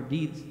account for your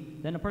deeds,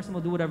 then a person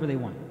will do whatever they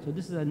want. So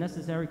this is a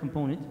necessary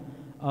component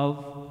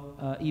of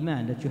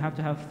Iman, that you have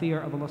to have fear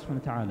of Allah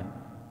subhanahu wa ta'ala.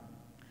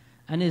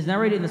 And it is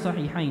narrated in the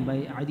Sahihain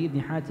by Adi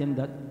ibn Hatim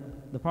that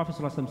the Prophet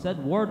ﷺ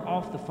said, ward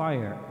off the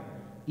fire,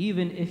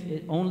 even if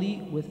it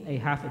only with a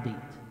half a date.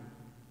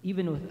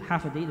 Even with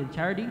half a date in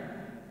charity,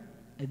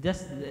 if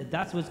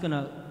that's what's going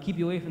to keep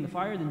you away from the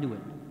fire, then do it.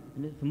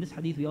 And from this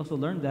hadith we also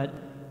learned that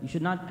you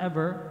should not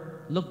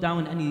ever look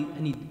down on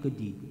any good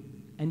deed.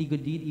 Any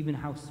good deed, even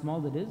how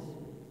small it is,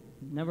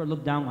 never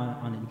look down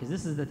on it, because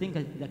this is the thing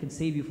that can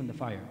save you from the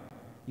fire.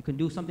 You can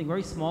do something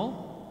very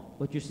small,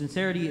 but your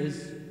sincerity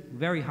is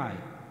very high.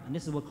 And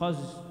this is what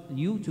causes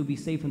you to be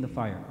saved from the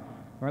fire.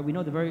 Right? We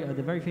know the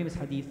very famous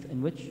hadith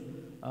in which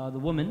the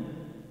woman,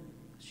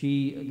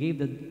 she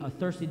gave a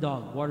thirsty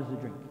dog water to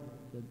drink.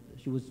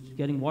 She was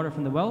getting water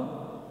from the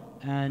well,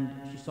 and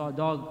she saw a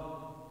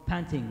dog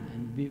panting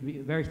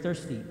and very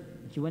thirsty.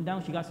 She went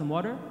down, she got some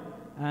water,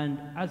 and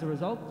as a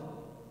result,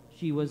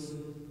 she was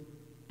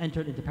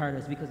entered into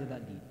paradise because of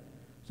that deed.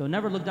 So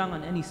never look down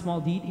on any small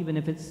deed, even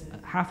if it's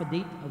half a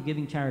date of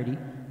giving charity,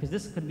 because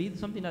this could be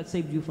something that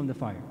saved you from the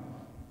fire.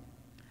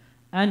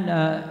 And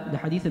the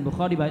hadith in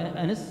Bukhari by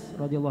Anas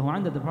radiallahu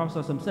anhu, that the Prophet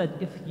ﷺ said,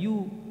 if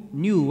you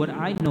knew what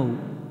I know,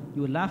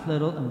 you would laugh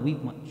little and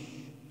weep much.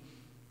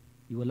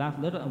 You will laugh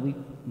little and weep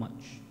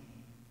much.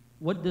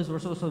 What does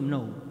Rasulullah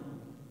know?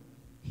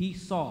 He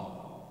saw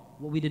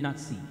what we did not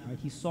see. Right?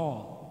 He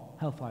saw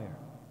hellfire.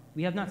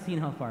 We have not seen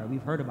hellfire.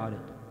 We've heard about it.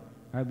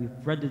 Right? We've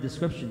read the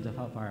descriptions of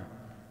hellfire,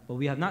 but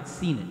we have not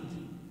seen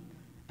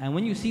it. And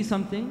when you see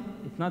something,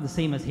 it's not the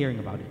same as hearing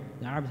about it.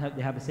 The Arabs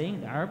have a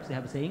saying.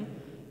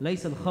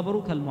 لَيْسَ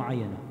الْخَبَرُ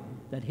كَالْمُعَيَّنَةِ.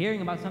 That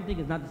hearing about something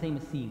is not the same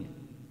as seeing it.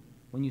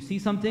 When you see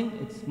something,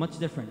 it's much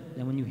different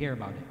than when you hear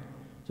about it.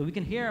 So we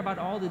can hear about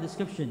all the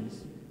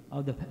descriptions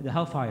of the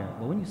hellfire,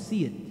 but when you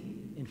see it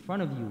in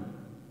front of you,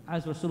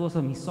 as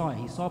Rasulullah, he saw it.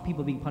 He saw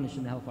people being punished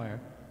in the hellfire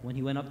when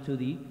he went up to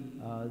the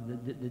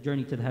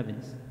journey to the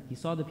heavens. He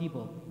saw the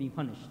people being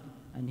punished,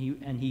 and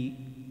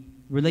he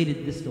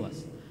related this to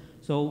us.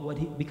 So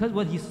because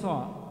what he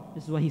saw,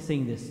 this is why he's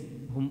saying this.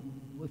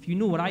 If you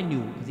knew what I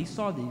knew, because he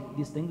saw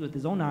these things with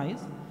his own eyes,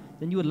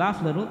 then you would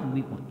laugh little and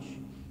weep much.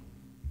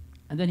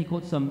 And then he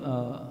quotes some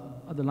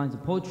other lines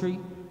of poetry,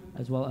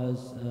 as well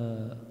as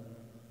a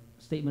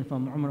statement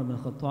from Umar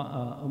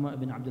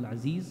ibn Abdul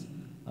Aziz.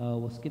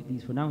 We'll skip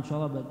these for now,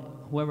 inshallah, but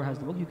whoever has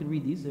the book, you can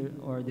read these,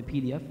 or the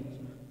PDF,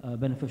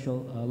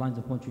 beneficial lines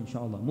of poetry,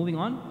 inshallah. Moving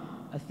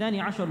on. الثاني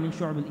عشر من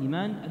شعب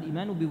الإيمان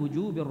الإيمان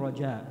بوجوب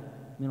الرجاء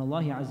من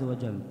الله عز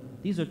وجل.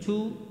 These are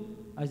two,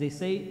 as they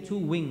say, two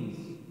wings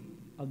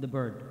of the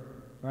bird.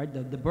 Right?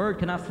 The bird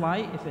cannot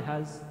fly if it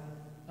has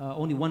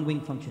only one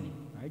wing functioning.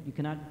 Right?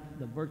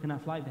 The bird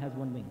cannot fly if it has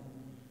one wing.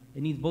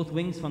 It needs both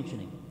wings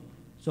functioning.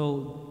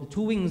 So the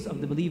two wings of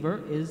the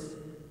believer is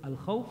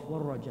al-khawf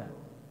wal-raja.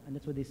 And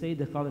that's what they say,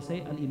 the scholars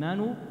say,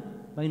 al-imanu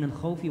bayna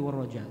al-khawfi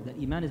wal-raja. That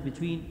iman is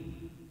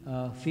between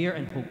fear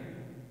and hope.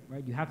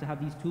 Right? You have to have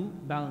these two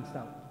balanced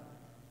out.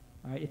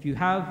 Right? If you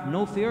have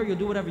no fear, you'll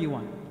do whatever you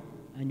want,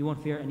 and you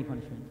won't fear any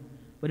punishment.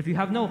 But if you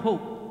have no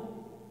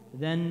hope,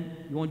 then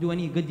you won't do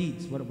any good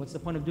deeds. What's the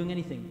point of doing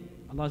anything?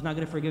 Allah is not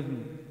going to forgive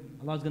me.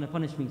 Allah is going to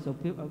punish me. So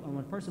when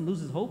a person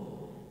loses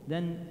hope,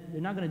 then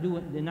they're not going to do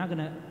it. They're not going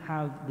to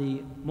have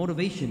the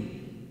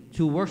motivation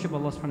to worship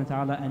Allah subhanahu wa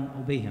ta'ala and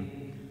obey Him.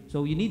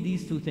 So you need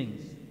these two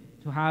things.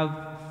 To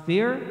have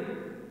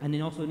fear and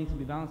then also it needs to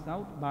be balanced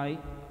out by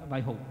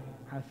hope.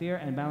 Have fear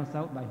and balanced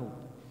out by hope.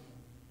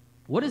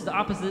 What is the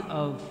opposite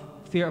of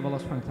fear of Allah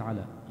subhanahu wa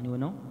ta'ala? Anyone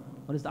know?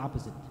 What is the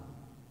opposite?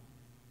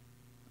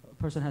 A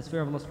person has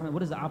fear of Allah subhanahu wa ta'ala.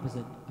 What is the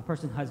opposite? A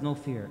person has no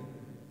fear.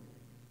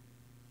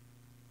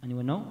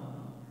 Anyone know?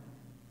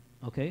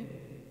 Okay.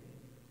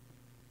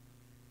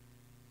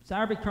 It's an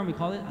Arabic term, we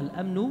call it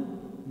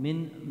al-amnu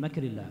min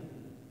makrillah.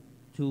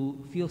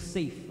 To feel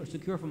safe or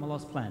secure from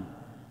Allah's plan.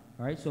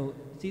 Alright, so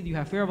see, you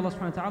have fear of Allah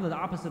subhanahu wa ta'ala. The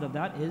opposite of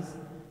that is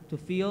to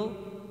feel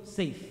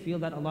safe. Feel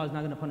that Allah is not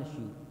going to punish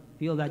you.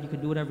 Feel that you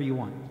can do whatever you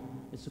want.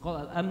 It's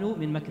called al-amnu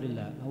min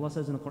makrillah. Allah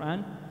says in the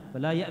Quran,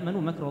 فَلَا يَأْمَنُ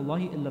مَكْرَ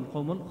اللَّهِ إِلَّا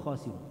الْقَوْمُ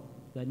الْخَاسِرُونَ.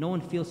 That no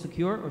one feels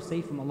secure or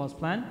safe from Allah's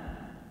plan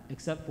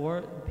except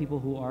for people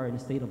who are in a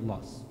state of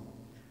loss.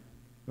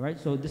 Right?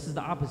 So this is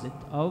the opposite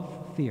of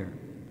fear.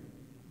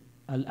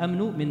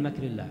 Al-amnu min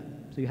makrillah.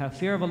 So you have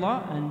fear of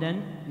Allah, and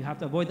then you have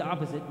to avoid the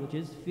opposite, which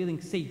is feeling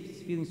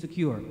safe, feeling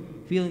secure,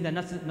 feeling that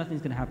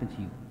nothing's going to happen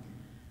to you.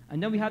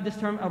 And then we have this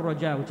term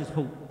al-raja, which is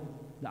hope.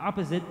 The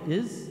opposite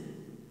is,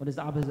 what is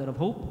the opposite of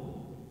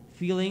hope?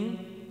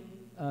 Feeling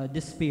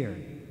despair.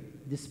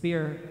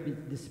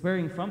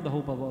 Despairing from the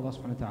hope of Allah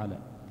subhanahu wa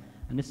ta'ala.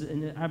 And this is,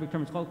 in the Arabic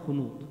term, it's called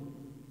qunut.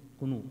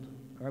 Qunut,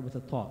 right, with a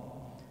ta.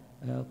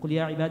 قُلْ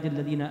يَا عِبَادِ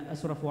الَّذِينَ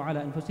أَسْرَفُوا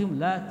عَلَىٰ أَنفُسِهِمْ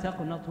لَا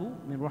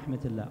تَقْنَطُوا مِنْ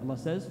رَحْمَةِ اللَّهِ. Allah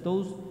says,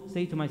 those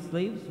say to my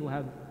slaves who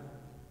have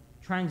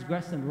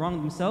transgressed and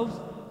wronged themselves,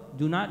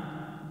 do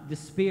not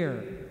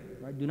despair,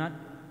 right? Do not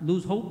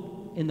lose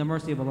hope in the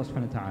mercy of Allah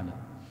subhanahu wa ta'ala.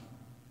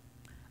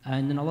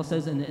 And then Allah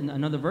says in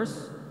another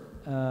verse,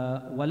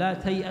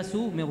 وَلَا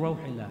تَيْأَسُوا مِنْ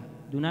رَوْحِ اللَّهِ.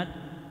 Do not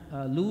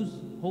lose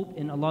hope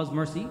in Allah's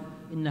mercy.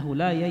 إِنَّهُ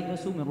لَا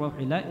يَيْأَسُ مِنْ رَوْحِ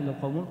اللَّهِ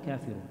إِلَّا الْقَوْمُ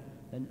الْكَافِرُونَ.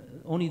 And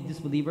only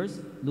disbelievers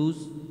lose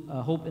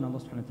hope in Allah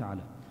subhanahu wa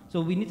ta'ala.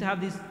 So we need to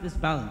have this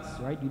balance,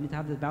 right? You need to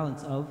have the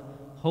balance of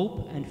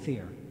hope and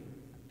fear.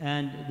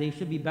 And they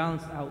should be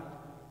balanced out.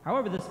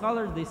 However, the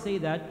scholars, they say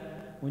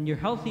that when you're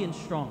healthy and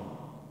strong,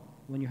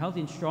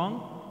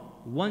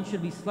 one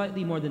should be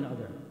slightly more than the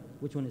other.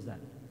 Which one is that?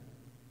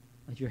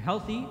 If you're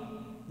healthy,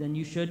 then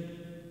you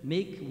should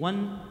make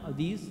one of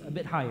these a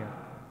bit higher.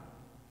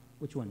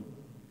 Which one?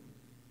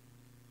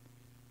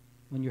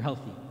 When you're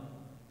healthy.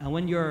 And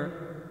when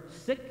you're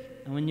sick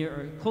and when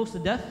you're close to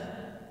death,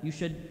 you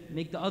should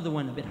make the other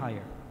one a bit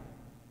higher.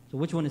 So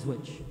which one is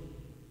which?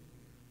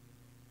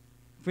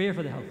 Fear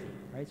for the healthy,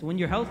 right? So when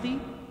you're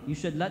healthy, you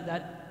should let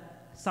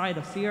that side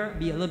of fear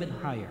be a little bit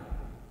higher.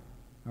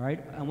 All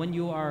right? And when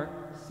you are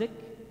sick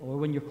or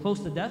when you're close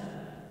to death,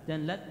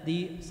 then let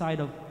the side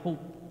of hope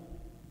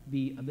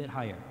be a bit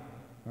higher.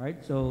 All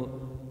right?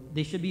 So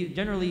they should be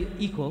generally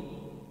equal,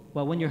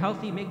 but when you're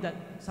healthy, make that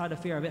side of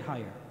fear a bit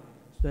higher.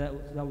 So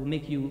that will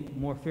make you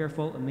more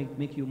fearful and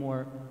make you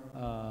more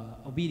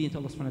obedient to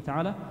Allah subhanahu wa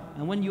ta'ala.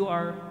 And when you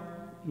are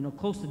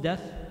close to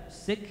death,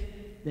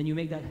 sick, then you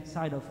make that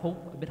side of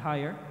hope a bit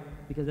higher,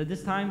 because at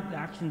this time the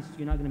actions,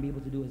 you're not going to be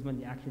able to do as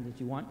many actions that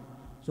you want.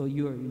 So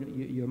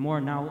you're more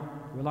now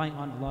relying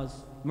on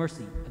Allah's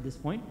mercy at this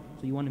point.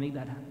 So you want to make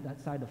that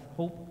side of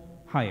hope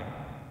higher.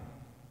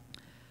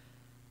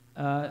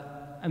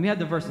 And we have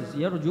the verses.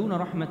 يَرْجُونَ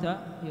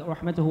رَحْمَتَهُ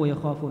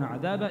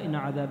وَيَخَافُونَ عَذَابًا إِنَّ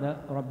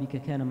عَذَابَ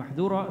رَبِّكَ كَانَ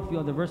مَحْذُورًا. A few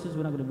other verses,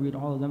 we're not going to read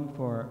all of them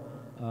for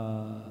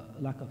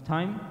lack of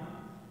time.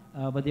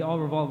 But they all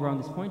revolve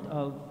around this point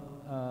of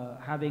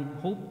having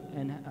hope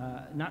and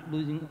not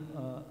losing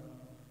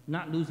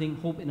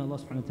hope in Allah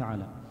subhanahu wa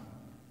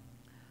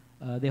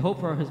ta'ala. They hope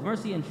for His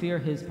mercy and fear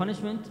His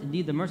punishment.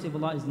 Indeed, the mercy of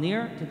Allah is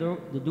near to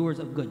the doers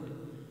of good.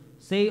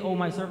 Say, O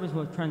my servants who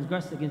have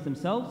transgressed against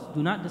themselves,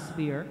 do not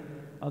despair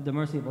of the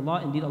mercy of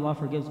Allah. Indeed, Allah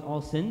forgives all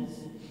sins.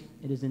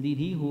 It is indeed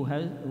He who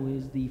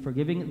is the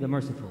forgiving, the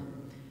merciful.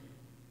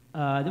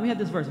 Then we have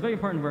this verse, very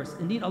important verse.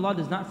 Indeed, Allah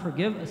does not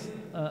forgive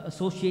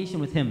association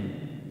with Him,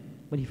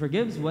 but He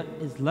forgives what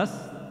is less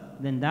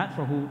than that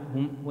for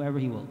whoever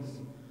He wills.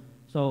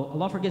 So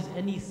Allah forgives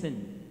any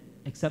sin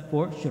except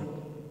for shirk.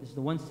 This is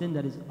the one sin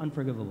that is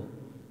unforgivable,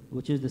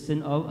 which is the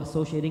sin of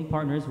associating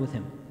partners with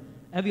Him.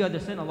 Every other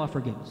sin Allah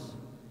forgives,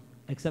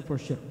 except for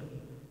shirk.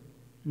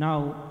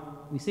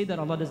 Now, we say that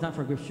Allah does not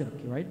forgive shirk,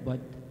 right? But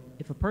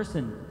if a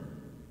person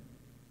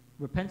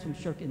repents from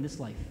shirk in this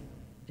life,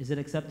 is it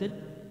accepted?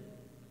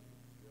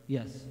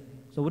 Yes.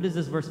 So what does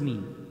this verse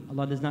mean?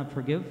 Allah does not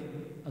forgive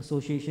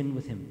association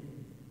with Him.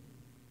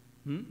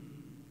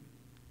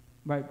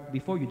 Right,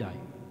 before you die.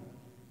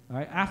 All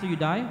right, after you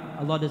die,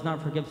 Allah does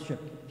not forgive shirk.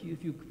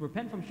 If you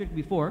repent from shirk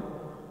before,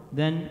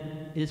 then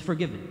it is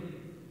forgiven.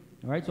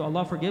 All right, so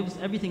Allah forgives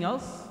everything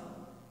else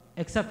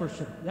except for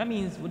shirk. That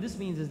means, what this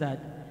means is that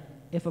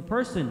if a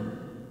person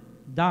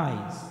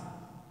dies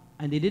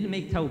and they didn't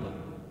make tawbah,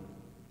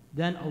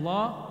 then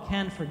Allah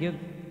can forgive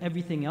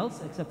everything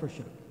else except for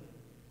shirk.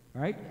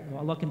 Right?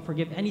 Allah can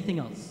forgive anything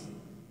else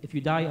if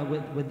you die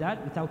with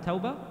that, without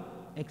tawbah,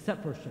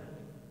 except for shirk.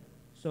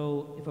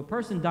 So if a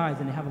person dies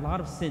and they have a lot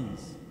of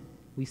sins,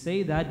 we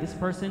say that this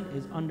person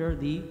is under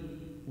the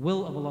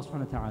will of Allah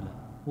subhanahu wa ta'ala.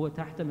 هُوَ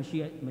تَحْتَ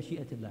مَشِيئَةِ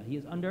اللَّهِ. He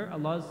is under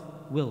Allah's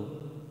will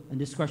and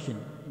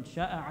discretion. إِنْ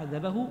شَاءَ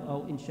عَذَبَهُ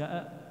أو إِنْ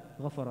شَاءَ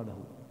غَفَرَ لَهُ.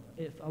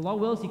 If Allah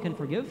wills, He can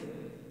forgive,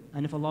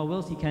 and if Allah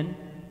wills, He can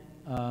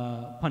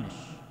punish.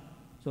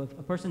 So if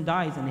a person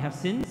dies and they have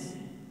sins,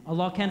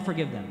 Allah can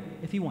forgive them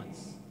if He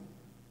wants.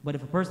 But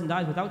if a person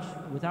dies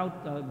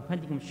without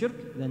repenting from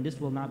shirk, then this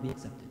will not be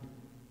accepted.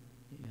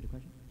 You had a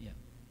question? Yeah.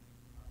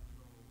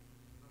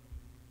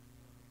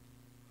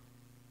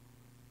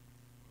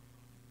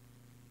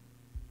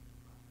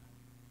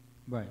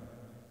 Right.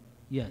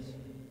 Yes.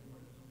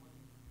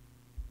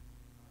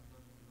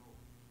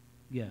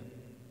 Yeah.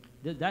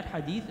 That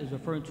hadith is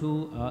referring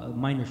to a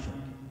minor shirk.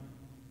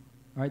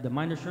 All right, the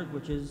minor shirk,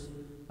 which is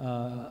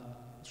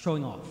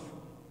showing off,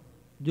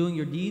 doing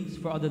your deeds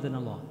for other than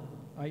Allah.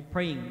 All right,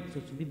 praying so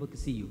people can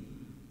see you.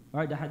 All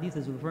right, the hadith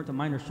is referring to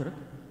minor shirk,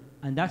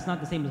 and that's not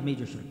the same as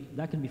major shirk.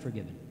 That can be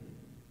forgiven.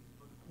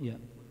 Yeah.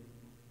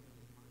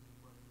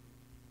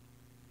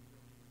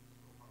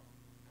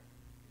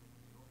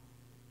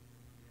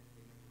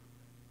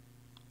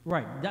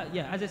 Right.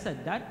 Yeah. As I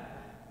said,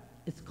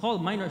 it's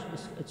called minor.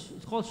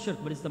 It's called shirk,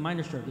 but it's the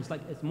minor shirk.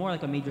 It's more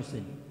like a major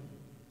sin.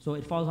 So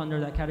it falls under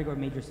that category of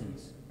major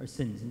sins or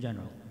sins in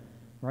general,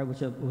 right?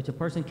 Which a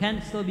person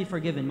can still be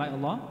forgiven by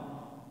Allah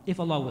if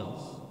Allah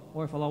wills,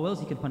 or if Allah wills,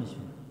 He can punish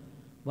him.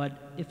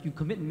 But if you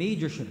commit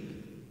major shirk,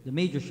 the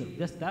major shirk,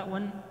 that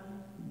one,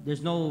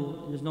 there's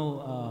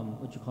no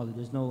what you call it.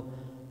 There's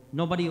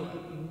nobody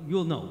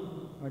you'll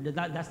know, or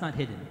that's not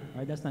hidden,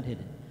 right? That's not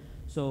hidden.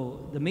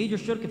 So the major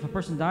shirk, if a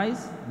person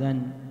dies,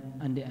 then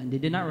and they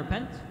did not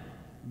repent,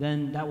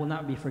 then that will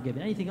not be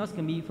forgiven. Anything else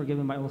can be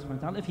forgiven by Allah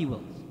subhanahu wa ta'ala if He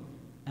wills.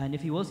 And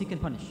if He wills, He can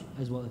punish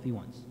as well if He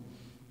wants.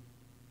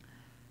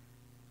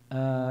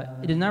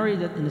 It is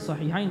narrated in the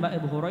Sahihain by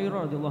Abu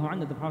Hurairah radiallahu anhu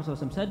that the Prophet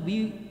said,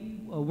 we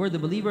were the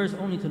believers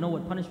only to know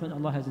what punishment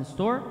Allah has in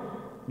store.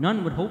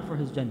 None would hope for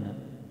His Jannah.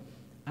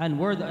 And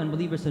were the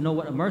unbelievers to know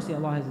what a mercy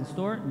Allah has in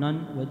store,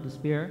 none would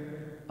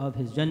despair of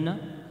His Jannah.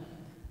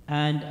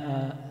 And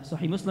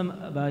Sahih Muslim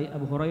by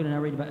Abu Hurairah,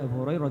 narrated by Abu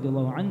Hurairah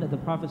radiallahu anhu, that the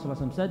Prophet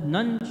said,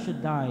 none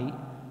should die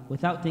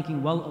without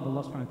thinking well of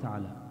Allah subhanahu wa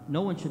ta'ala.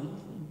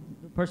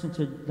 Person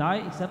should die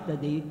except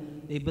that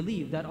they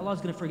believe that Allah is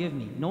going to forgive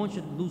me. No one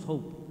should lose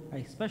hope.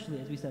 Especially,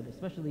 as we said,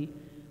 especially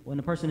when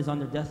a person is on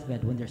their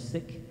deathbed, when they're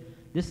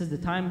sick. This is the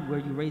time where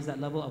you raise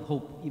that level of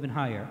hope even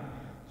higher.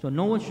 So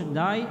no one should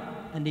die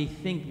and they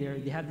think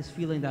they have this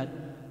feeling that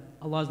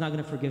Allah is not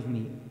going to forgive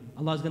me.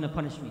 Allah is going to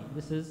punish me.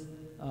 This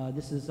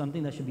is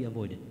something that should be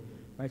avoided.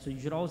 Right? So you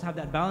should always have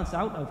that balance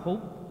out of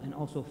hope and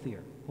also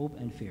fear. Hope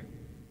and fear.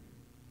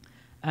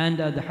 And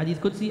the Hadith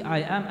Qudsi,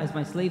 I am as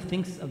my slave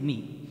thinks of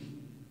me,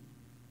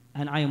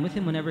 and I am with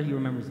him whenever he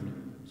remembers me.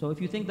 So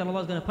if you think that Allah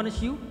is going to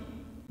punish you,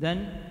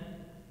 then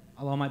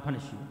Allah might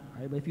punish you.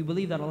 Right? But if you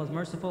believe that Allah is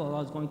merciful,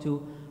 Allah is going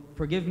to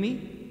forgive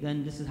me,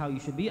 then this is how you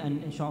should be,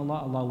 and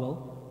inshallah Allah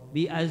will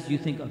be as you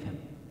think of Him.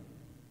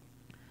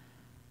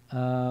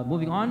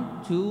 Moving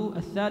on to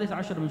Al-Thalith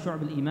Ashar min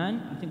Shu'ab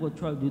al-Iman. I think we'll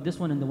try to do this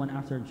one and the one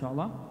after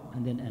inshallah,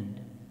 and then end.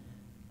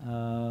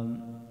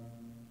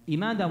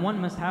 Iman, that one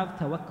must have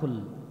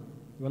tawakkul,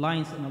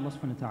 reliance in Allah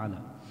subhanahu wa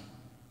ta'ala.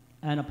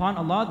 And upon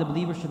Allah the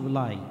believer should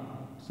rely.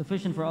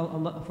 Sufficient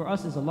for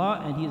us is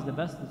Allah, and He is the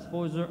best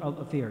disposer of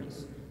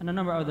affairs. And a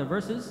number of other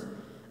verses.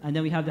 And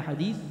then we have the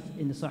hadith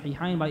in the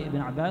Sahihain by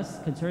Ibn Abbas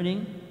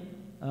concerning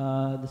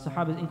the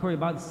Sahaba's inquiry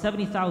about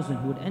 70,000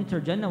 who would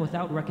enter Jannah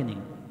without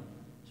reckoning.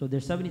 So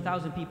there's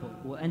 70,000 people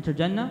who will enter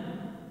Jannah,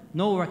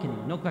 no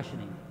reckoning, no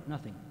questioning,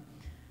 nothing.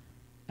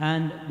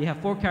 And they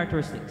have 4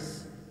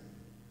 characteristics.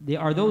 They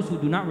are those who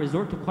do not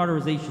resort to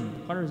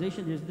cauterization.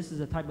 Cauterization, this is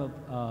a type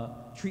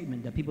of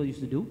treatment that people used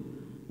to do.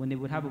 When they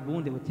would have a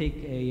wound, they would take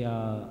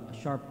a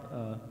sharp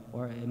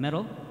or a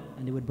metal,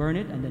 and they would burn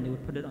it, and then they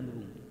would put it on the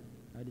wound.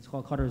 Right? It's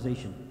called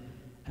cauterization.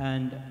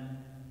 And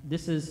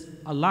this is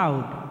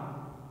allowed,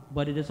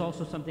 but it is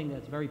also something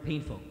that's very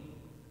painful.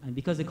 And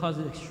because it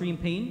causes extreme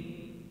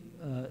pain,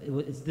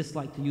 it's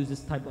disliked to use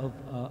this type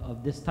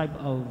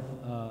of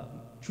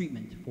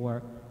treatment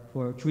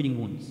for treating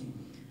wounds.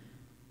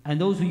 And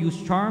those who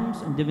use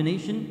charms and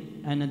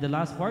divination, and in the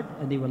last part,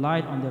 and they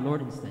relied on their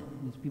Lord instead.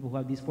 These people who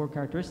have these 4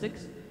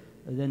 characteristics,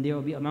 then they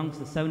will be amongst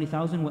the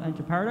 70,000 who will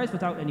enter paradise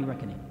without any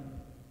reckoning.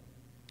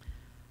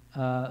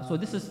 So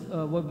this is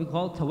what we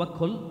call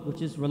tawakkul,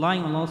 which is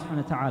relying on Allah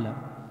subhanahu wa ta'ala.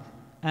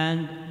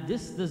 And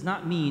this does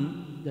not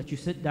mean that you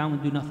sit down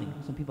and do nothing.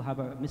 Some people have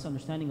a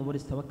misunderstanding of what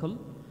is tawakkul,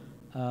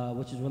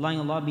 which is relying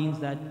on Allah means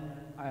that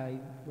I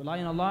rely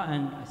on Allah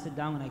and I sit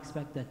down and I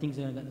expect that things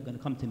are going to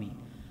come to me.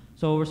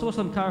 So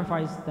Rasulullah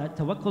clarifies that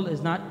tawakkul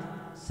is not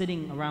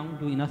sitting around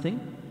doing nothing,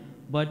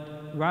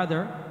 but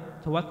rather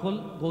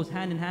tawakkul goes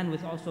hand in hand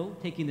with also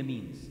taking the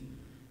means.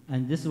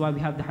 And this is why we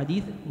have the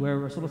hadith where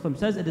Rasulullah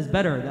says it is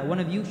better that one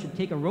of you should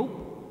take a rope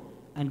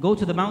and go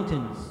to the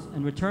mountains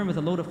and return with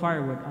a load of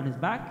firewood on his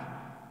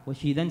back, which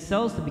he then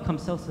sells to become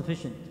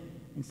self-sufficient,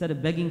 instead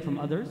of begging from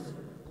others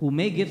who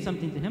may give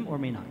something to him or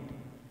may not.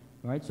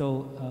 Right?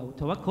 So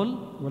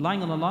tawakkul,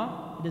 relying on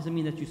Allah, it doesn't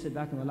mean that you sit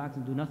back and relax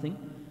and do nothing,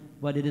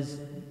 but it is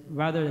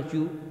rather that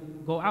you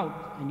go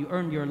out and you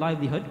earn your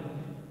livelihood.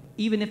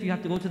 Even if you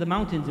have to go to the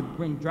mountains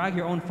and drag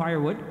your own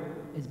firewood,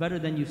 it's better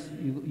than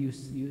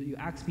you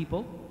ask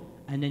people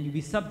and then you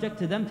be subject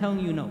to them telling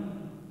you no.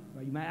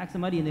 Right? You might ask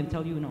somebody and they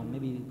tell you no,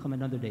 maybe come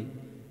another day.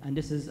 And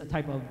this is a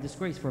type of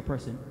disgrace for a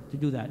person to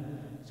do that.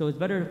 So it's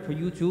better for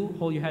you to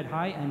hold your head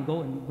high and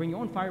go and bring your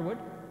own firewood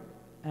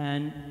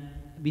and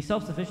be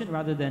self-sufficient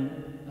rather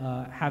than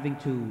having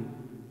to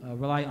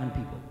rely on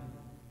people.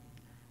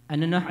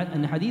 And in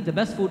the hadith, the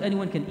best food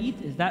anyone can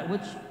eat is that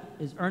which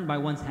is earned by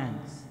one's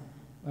hands.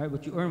 Right?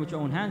 What you earn with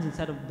your own hands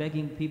instead of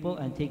begging people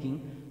and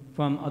taking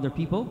from other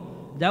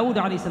people. Dawood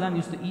alayhi salam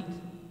used to eat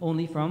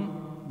only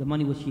from the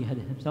money which he had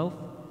himself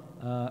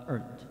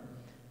earned.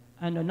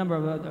 And a number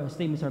of other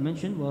statements are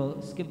mentioned.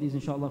 We'll skip these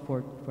inshallah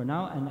for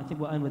now, and I think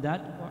we'll end with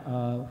that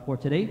for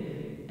today,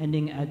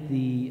 ending at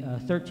the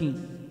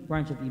 13th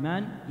branch of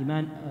Iman,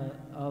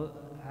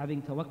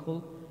 having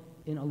tawakkul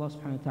in Allah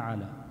subhanahu wa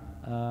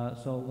ta'ala.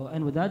 So we'll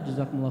end with that.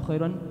 Jazakumullah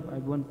khairan for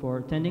everyone for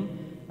attending.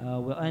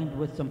 We'll end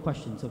with some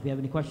questions. So if you have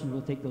any questions,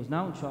 we'll take those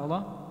now,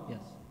 inshallah. Yes.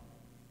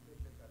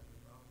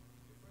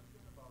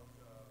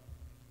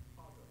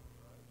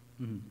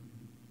 Mm-hmm.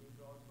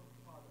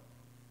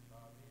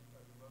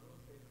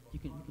 You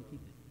can keep it.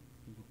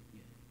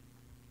 Yeah.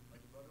 Like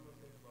the brother was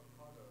saying about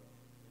qadar,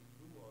 is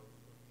dual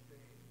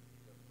abstain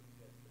the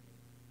predestined.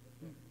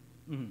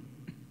 Mm-hmm.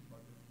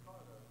 But the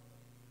qadar,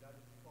 that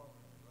is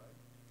permanent, right?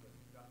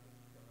 That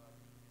cannot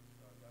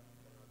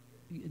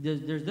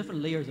change. There's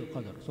different layers of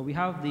qadar. So we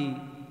have the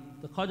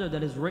qadar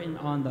that is written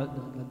on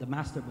the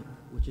master book,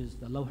 which is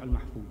the Lawh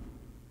al-Mahfuz.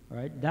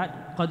 Right?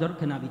 That qadar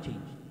cannot be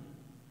changed.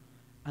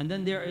 And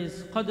then there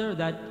is qadar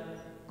that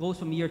goes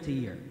from year to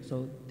year.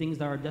 So things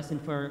that are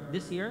destined for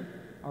this year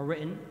are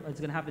written, it's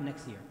going to happen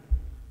next year.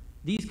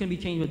 These can be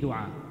changed with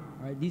dua.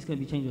 Right? These can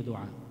be changed with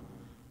dua.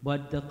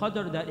 But the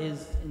qadr that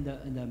is in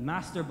the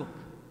master book,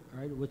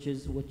 right, which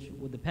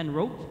what the pen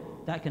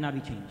wrote, that cannot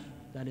be changed.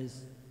 That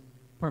is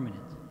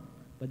permanent.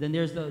 But then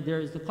there's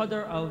the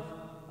qadr of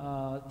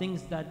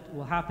things that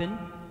will happen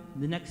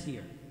the next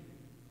year.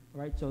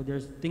 Right? So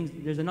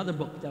there's another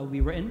book that will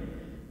be written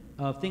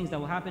of things that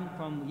will happen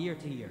from year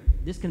to year.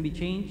 This can be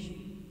changed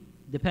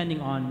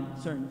depending on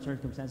certain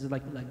circumstances,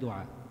 like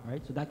dua,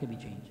 right? So that can be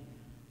changed.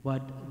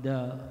 But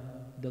the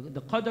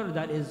qadr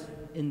that is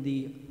in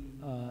the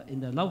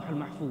Lawh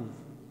al-Mahfuz,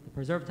 the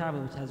preserved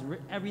tablet which has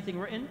everything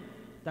written,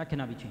 that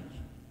cannot be changed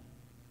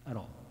at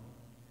all.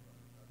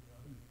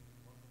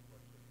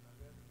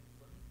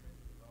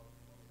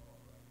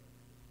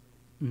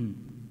 Mm-hmm.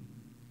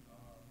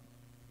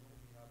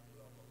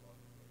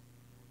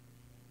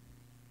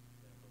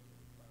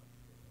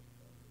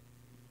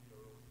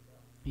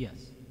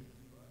 Yes.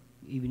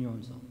 Even your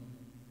own self.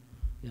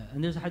 Yeah,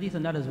 and there's a hadith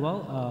on that as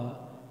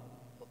well,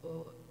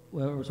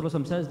 where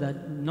Rasulullah says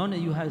that none of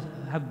you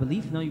have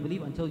belief, none of you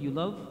believe until you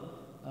love,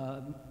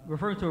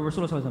 referring to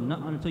Rasulullah,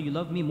 not until you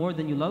love me more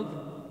than you love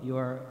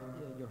your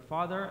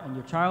father and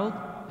your child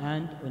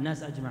and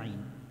nas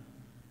ajma'een.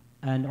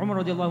 And Umar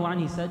radiallahu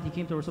anhu, he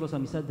came to Rasulullah,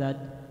 he said that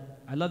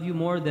I love you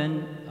more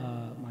than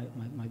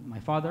my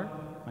father,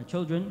 my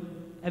children,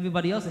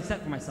 everybody else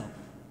except for myself.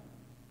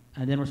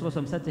 And then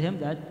Rasulullah said to him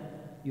that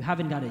you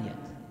haven't got it yet.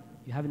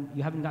 You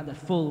haven't got that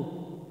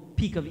full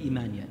peak of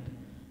Iman yet.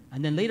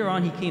 And then later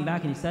on he came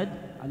back and he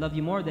said, I love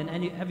you more than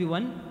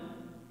everyone,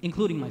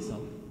 including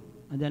myself.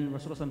 And then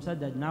Rasulullah said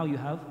that now you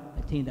have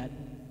attained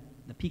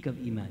the peak of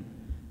Iman.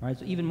 Right?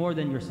 So even more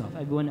than yourself,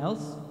 everyone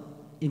else,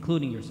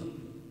 including yourself.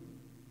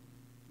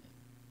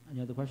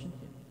 Any other questions?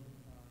 Yeah.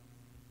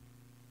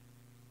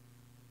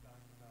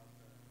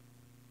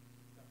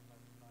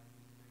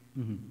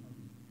 Mm-hmm.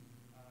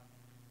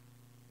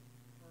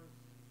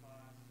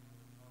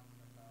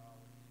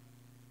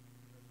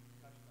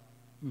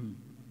 Mm-hmm.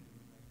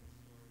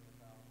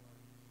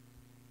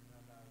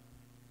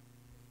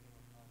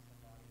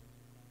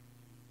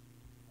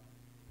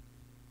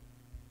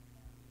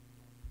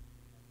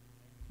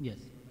 Yes.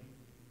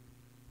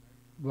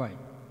 Right.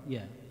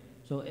 Yeah.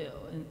 So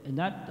in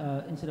that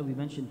incident we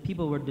mentioned,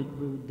 people were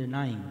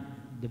denying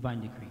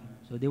divine decree.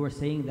 So they were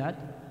saying that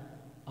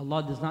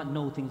Allah does not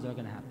know things are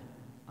going to happen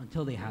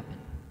until they happen.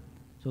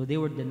 So they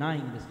were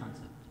denying this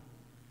concept.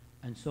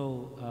 And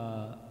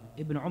so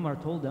Ibn Umar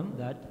told them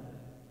that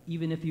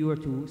even if you were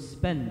to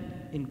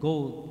spend in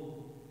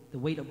gold the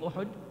weight of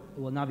Uhud, it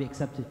will not be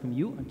accepted from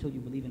you until you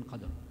believe in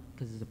Qadr,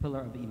 because it's a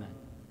pillar of Iman.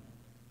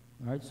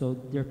 All right? So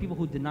there are people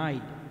who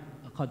denied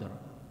Qadr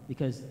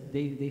because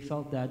they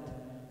felt that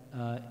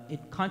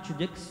it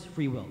contradicts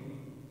free will.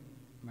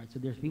 Right? So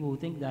there's people who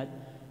think that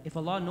if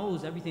Allah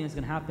knows everything that's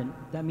going to happen,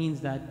 that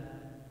means that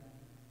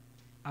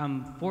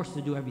I'm forced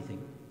to do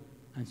everything.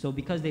 And so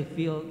because they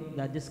feel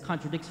that this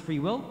contradicts free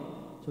will,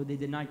 so they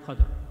denied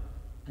Qadr.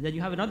 And then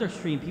you have another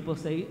stream, people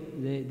say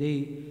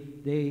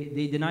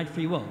they denied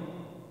free will.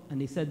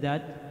 And they said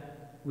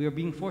that we are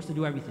being forced to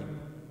do everything.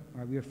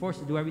 Right? We are forced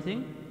to do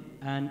everything,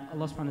 and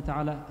Allah subhanahu wa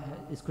ta'ala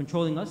is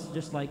controlling us,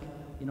 just like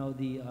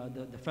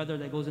the feather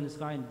that goes in the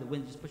sky and the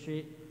wind just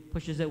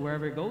pushes it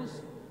wherever it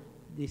goes.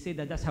 They say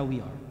that that's how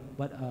we are.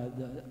 But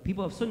the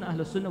people of Sunnah,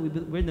 Ahlul Sunnah,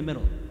 we're in the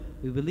middle.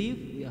 We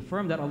believe, we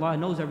affirm that Allah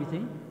knows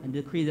everything and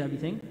decrees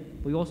everything,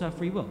 but we also have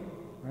free will.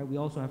 Right? We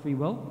also have free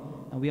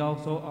will. and we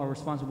also are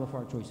responsible for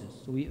our choices.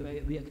 So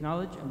we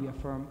acknowledge and we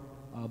affirm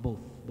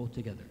both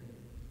together,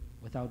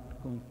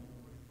 without going.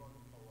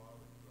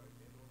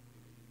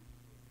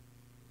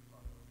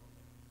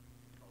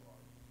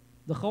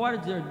 The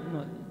Khawarij,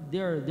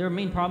 their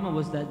main problem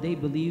was that they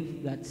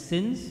believe that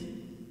sins,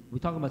 we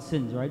talk about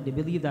sins, right? They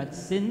believe that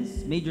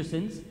sins, major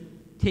sins,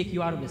 take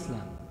you out of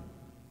Islam.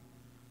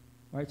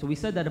 Right? So we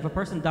said that if a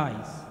person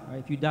dies, right,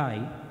 if you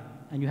die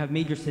and you have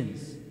major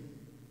sins,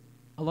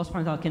 Allah subhanahu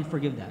wa ta'ala can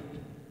forgive that.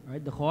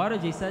 Right? The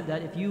Khawarij, they said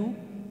that if you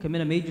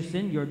commit a major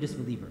sin, you're a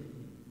disbeliever.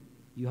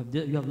 You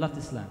have left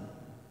Islam.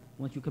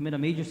 Once you commit a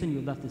major sin,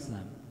 you've left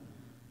Islam.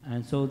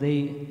 And so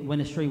they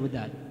went astray with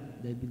that.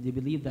 They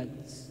believe that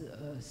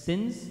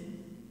sins,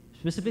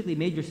 specifically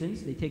major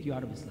sins, they take you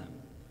out of Islam.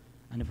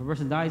 And if a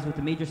person dies with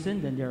a major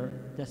sin, then they're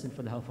destined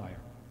for the hellfire.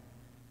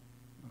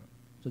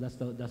 So that's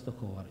the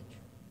Khawarij.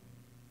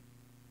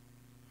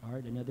 All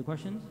right, any other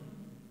questions?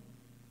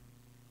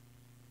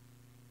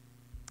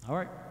 All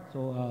right,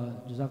 so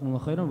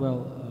Jazakumullah khairan.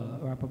 We'll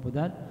wrap up with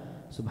that.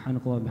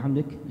 سبحانك اللهم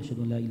وبحمدك نشهد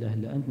ان لا اله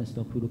الا انت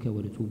نستغفرك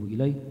ونتوب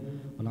اليك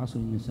والعصر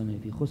ان الانسان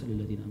لفي خسر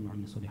الذين امنوا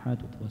وعملوا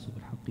الصالحات وتواصوا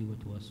بالحق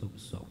وتواصوا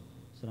بالصبر.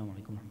 السلام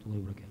عليكم ورحمه الله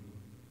وبركاته.